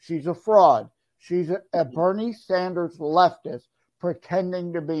out, she's a fraud. She's a Bernie Sanders leftist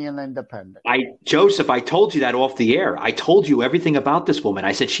pretending to be an independent. Joseph, I told you that off the air. I told you everything about this woman.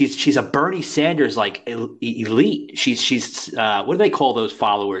 I said she's a Bernie Sanders like elite. She's what do they call those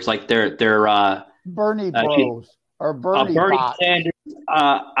followers? Like they're Bernie bros. Or Bernie Sanders,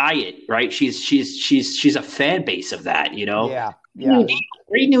 Ayat, right? She's a fan base of that, Yeah.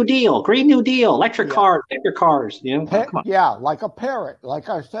 Green New Deal, electric cars, like a parrot, like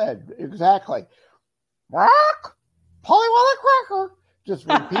I said, exactly. Rock, Polly Cracker. Just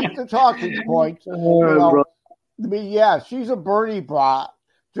repeat the talking points. She's a Bernie bot,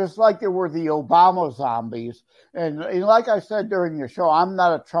 just like there were the Obama zombies. And like I said during your show, I'm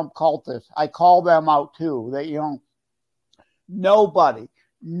not a Trump cultist. I call them out too. That Nobody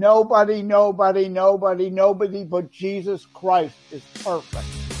but Jesus Christ is perfect.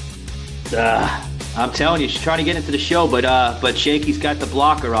 I'm telling you, she's trying to get into the show, but Shaky's got the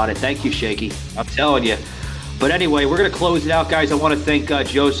blocker on it. Thank you, Shaky. I'm telling you. But anyway, we're going to close it out, guys. I want to thank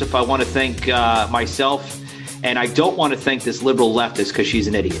Joseph. I want to thank myself. And I don't want to thank this liberal leftist because she's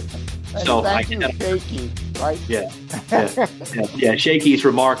an idiot. And so thank you, Shaky, right? Yeah. Shaky's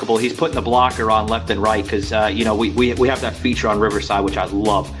remarkable. He's putting the blocker on left and right because we have that feature on Riverside, which I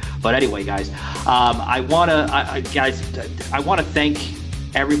love. But anyway, guys, I want to thank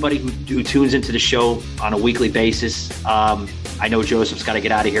everybody who tunes into the show on a weekly basis. I know Joseph's got to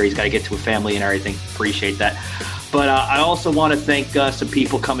get out of here. He's got to get to a family and everything. Appreciate that. But I also want to thank some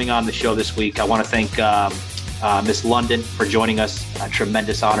people coming on the show this week. I want to thank Miss London for joining us. A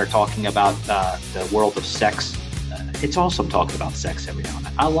tremendous honor talking about the world of sex. It's awesome talking about sex every now and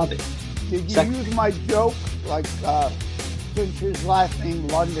then. I love it. Did you use my joke? Like, since his last name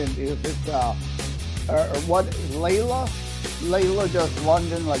London, is it what? Layla? Layla does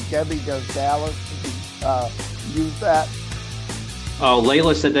London like Debbie does Dallas. Use that. Oh,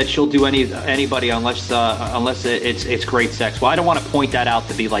 Layla said that she'll do anybody unless it's great sex. Well, I don't want to point that out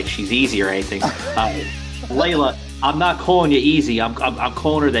to be like she's easy or anything. Layla, I'm not calling you easy. I'm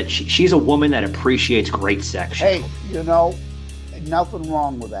calling her that she's a woman that appreciates great sex. Hey, nothing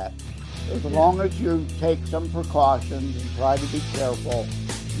wrong with that. As long as you take some precautions and try to be careful.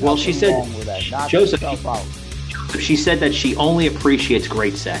 Well, she said, wrong with that. Knock Joseph, yourself out. She said that she only appreciates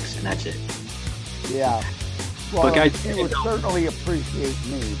great sex, and that's it. Yeah. Well, but guys, she would certainly appreciate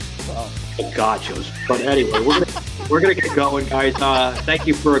me. So. Oh, God, Joseph. But anyway, we're gonna get going, guys. Thank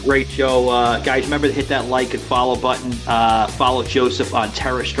you for a great show, guys. Remember to hit that like and follow button. Follow Joseph on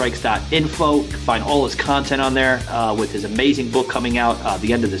terrorstrikes.info. You can find all his content on there with his amazing book coming out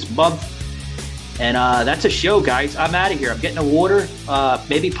the end of this month. And that's a show, guys. I'm out of here. I'm getting a water,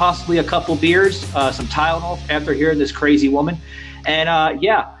 maybe possibly a couple beers, some Tylenol after hearing this crazy woman. And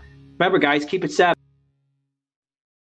remember, guys, keep it savage.